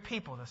hear your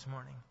people this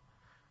morning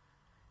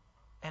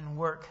and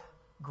work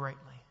greatly.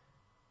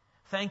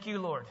 Thank you,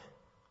 Lord,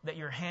 that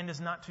your hand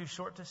is not too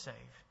short to save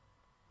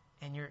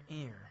and your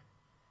ear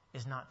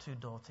is not too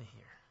dull to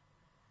hear.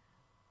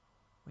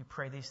 We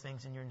pray these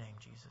things in your name,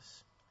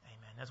 Jesus.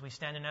 Amen. As we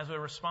stand and as we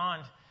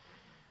respond,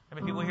 there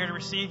may be people here to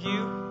receive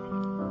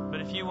you, but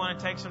if you want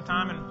to take some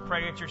time and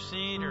pray at your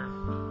seat or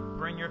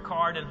bring your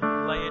card and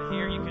lay it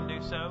here, you can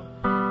do so.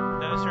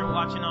 Those who are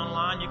watching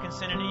online, you can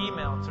send an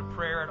email to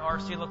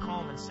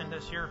prayer@rclacombe and send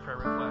us your prayer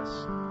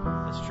requests.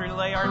 Let's truly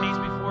lay our needs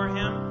before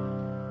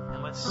Him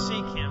and let's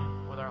seek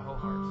Him with our whole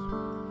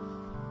hearts.